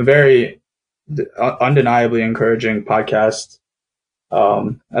a very undeniably encouraging podcast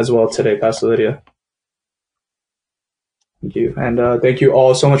as well today, Pastor Lydia. Thank you. And thank you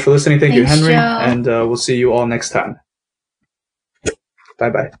all so much for listening. Thanks, you, Henry. Joe. And we'll see you all next time.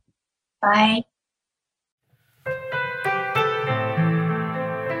 Bye-bye. Bye.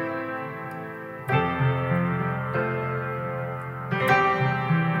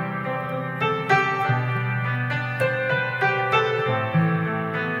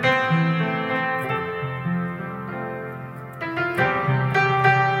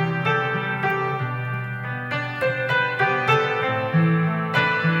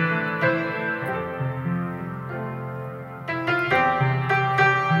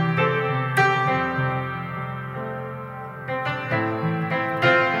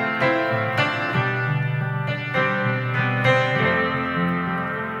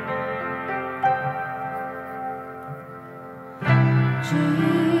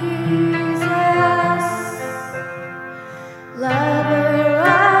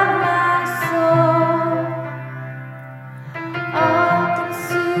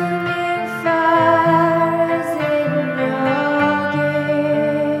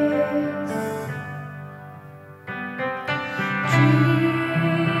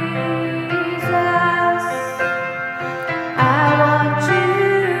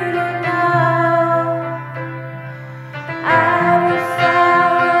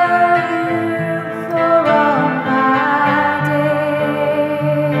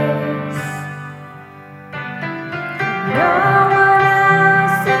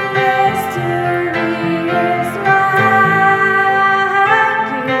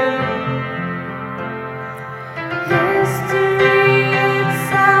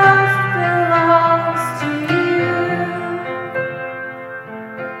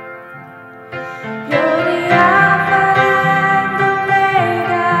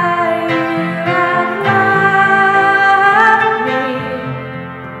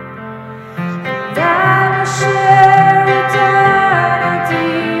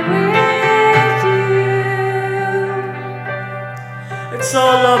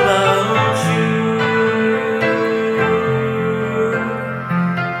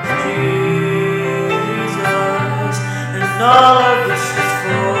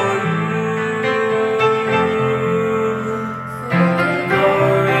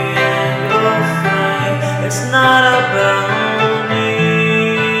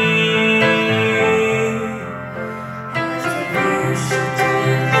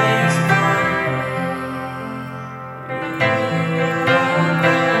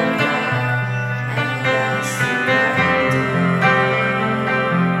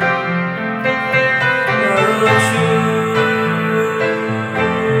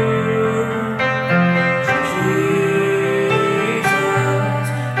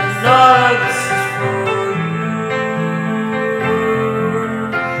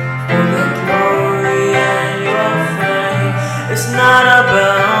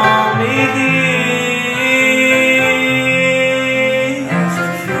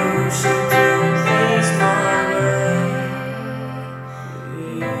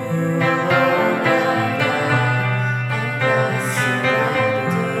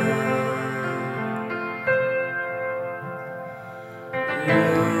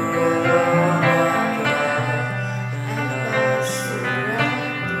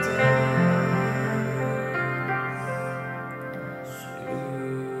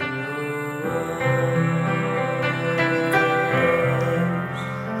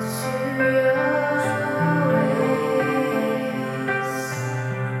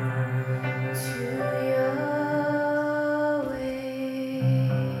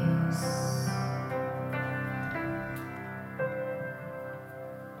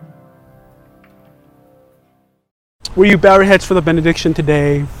 Will you bow your heads for the benediction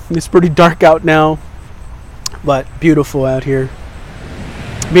today? It's pretty dark out now, but beautiful out here.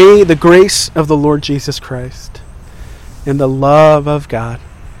 May the grace of the Lord Jesus Christ and the love of God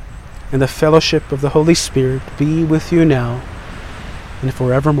and the fellowship of the Holy Spirit be with you now and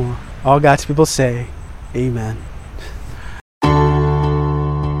forevermore. All God's people say, Amen.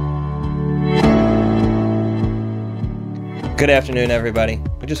 Good afternoon, everybody.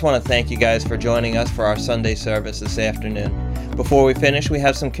 We just want to thank you guys for joining us for our Sunday service this afternoon. Before we finish, we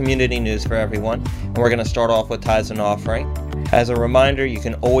have some community news for everyone, and we're going to start off with tithes and offering. As a reminder, you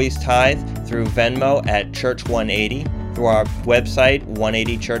can always tithe through Venmo at Church 180, through our website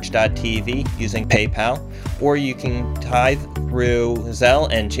 180church.tv using PayPal, or you can tithe through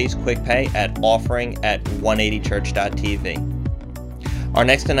Zelle and Chase QuickPay at offering at 180church.tv. Our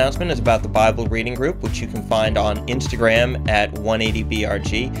next announcement is about the Bible Reading Group, which you can find on Instagram at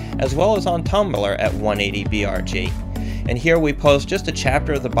 180brg, as well as on Tumblr at 180brg. And here we post just a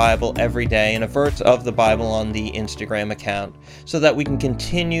chapter of the Bible every day and a verse of the Bible on the Instagram account so that we can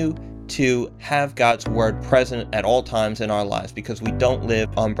continue to have God's Word present at all times in our lives, because we don't live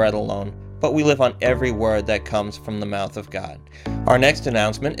on bread alone, but we live on every word that comes from the mouth of God. Our next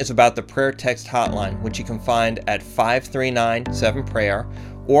announcement is about the prayer text hotline, which you can find at 539-7-PRAYER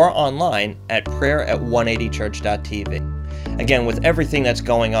or online at prayer@180church.tv. Again, with everything that's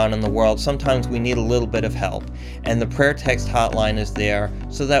going on in the world, sometimes we need a little bit of help, and the prayer text hotline is there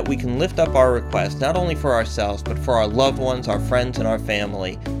so that we can lift up our requests, not only for ourselves, but for our loved ones, our friends, and our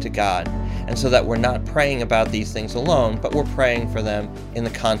family to God, and so that we're not praying about these things alone, but we're praying for them in the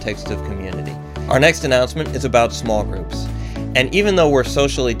context of community. Our next announcement is about small groups. And even though we're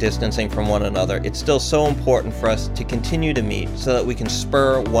socially distancing from one another, it's still so important for us to continue to meet so that we can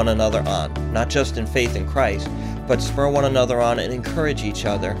spur one another on, not just in faith in Christ, but spur one another on and encourage each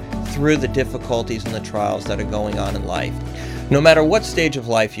other through the difficulties and the trials that are going on in life. No matter what stage of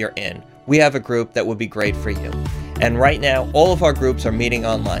life you're in, we have a group that would be great for you. And right now, all of our groups are meeting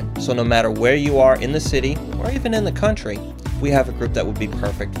online. So no matter where you are in the city or even in the country, we have a group that would be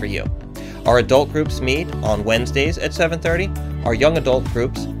perfect for you. Our adult groups meet on Wednesdays at 7:30, our young adult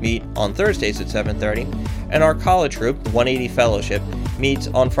groups meet on Thursdays at 7:30, and our college group, the 180 Fellowship, meets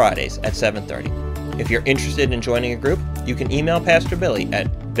on Fridays at 7:30. If you're interested in joining a group, you can email Pastor Billy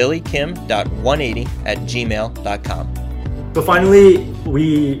at billykim.180@gmail.com. So finally,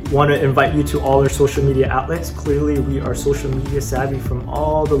 we want to invite you to all our social media outlets. Clearly, we are social media savvy from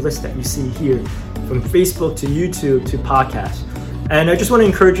all the lists that you see here, from Facebook to YouTube to podcasts. And I just want to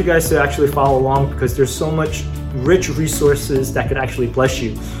encourage you guys to actually follow along, because there's so much rich resources that could actually bless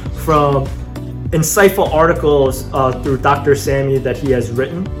you. From insightful articles through Dr. Sammy that he has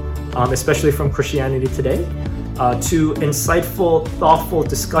written, especially from Christianity Today, to insightful, thoughtful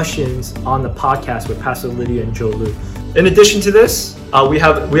discussions on the podcast with Pastor Lydia and Joe. In addition to this, we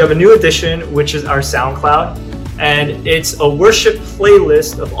have a new addition, which is our SoundCloud. And it's a worship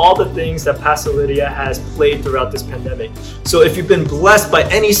playlist of all the things that Pastor Lydia has played throughout this pandemic. So if you've been blessed by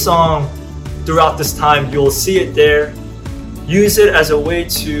any song throughout this time, you'll see it there. Use it as a way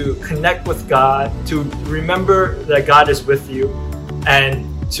to connect with God, to remember that God is with you, and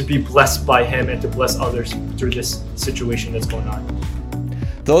to be blessed by Him and to bless others through this situation that's going on.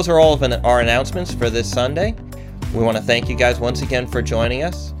 Those are all of our announcements for this Sunday. We want to thank you guys once again for joining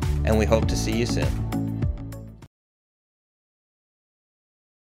us, and we hope to see you soon.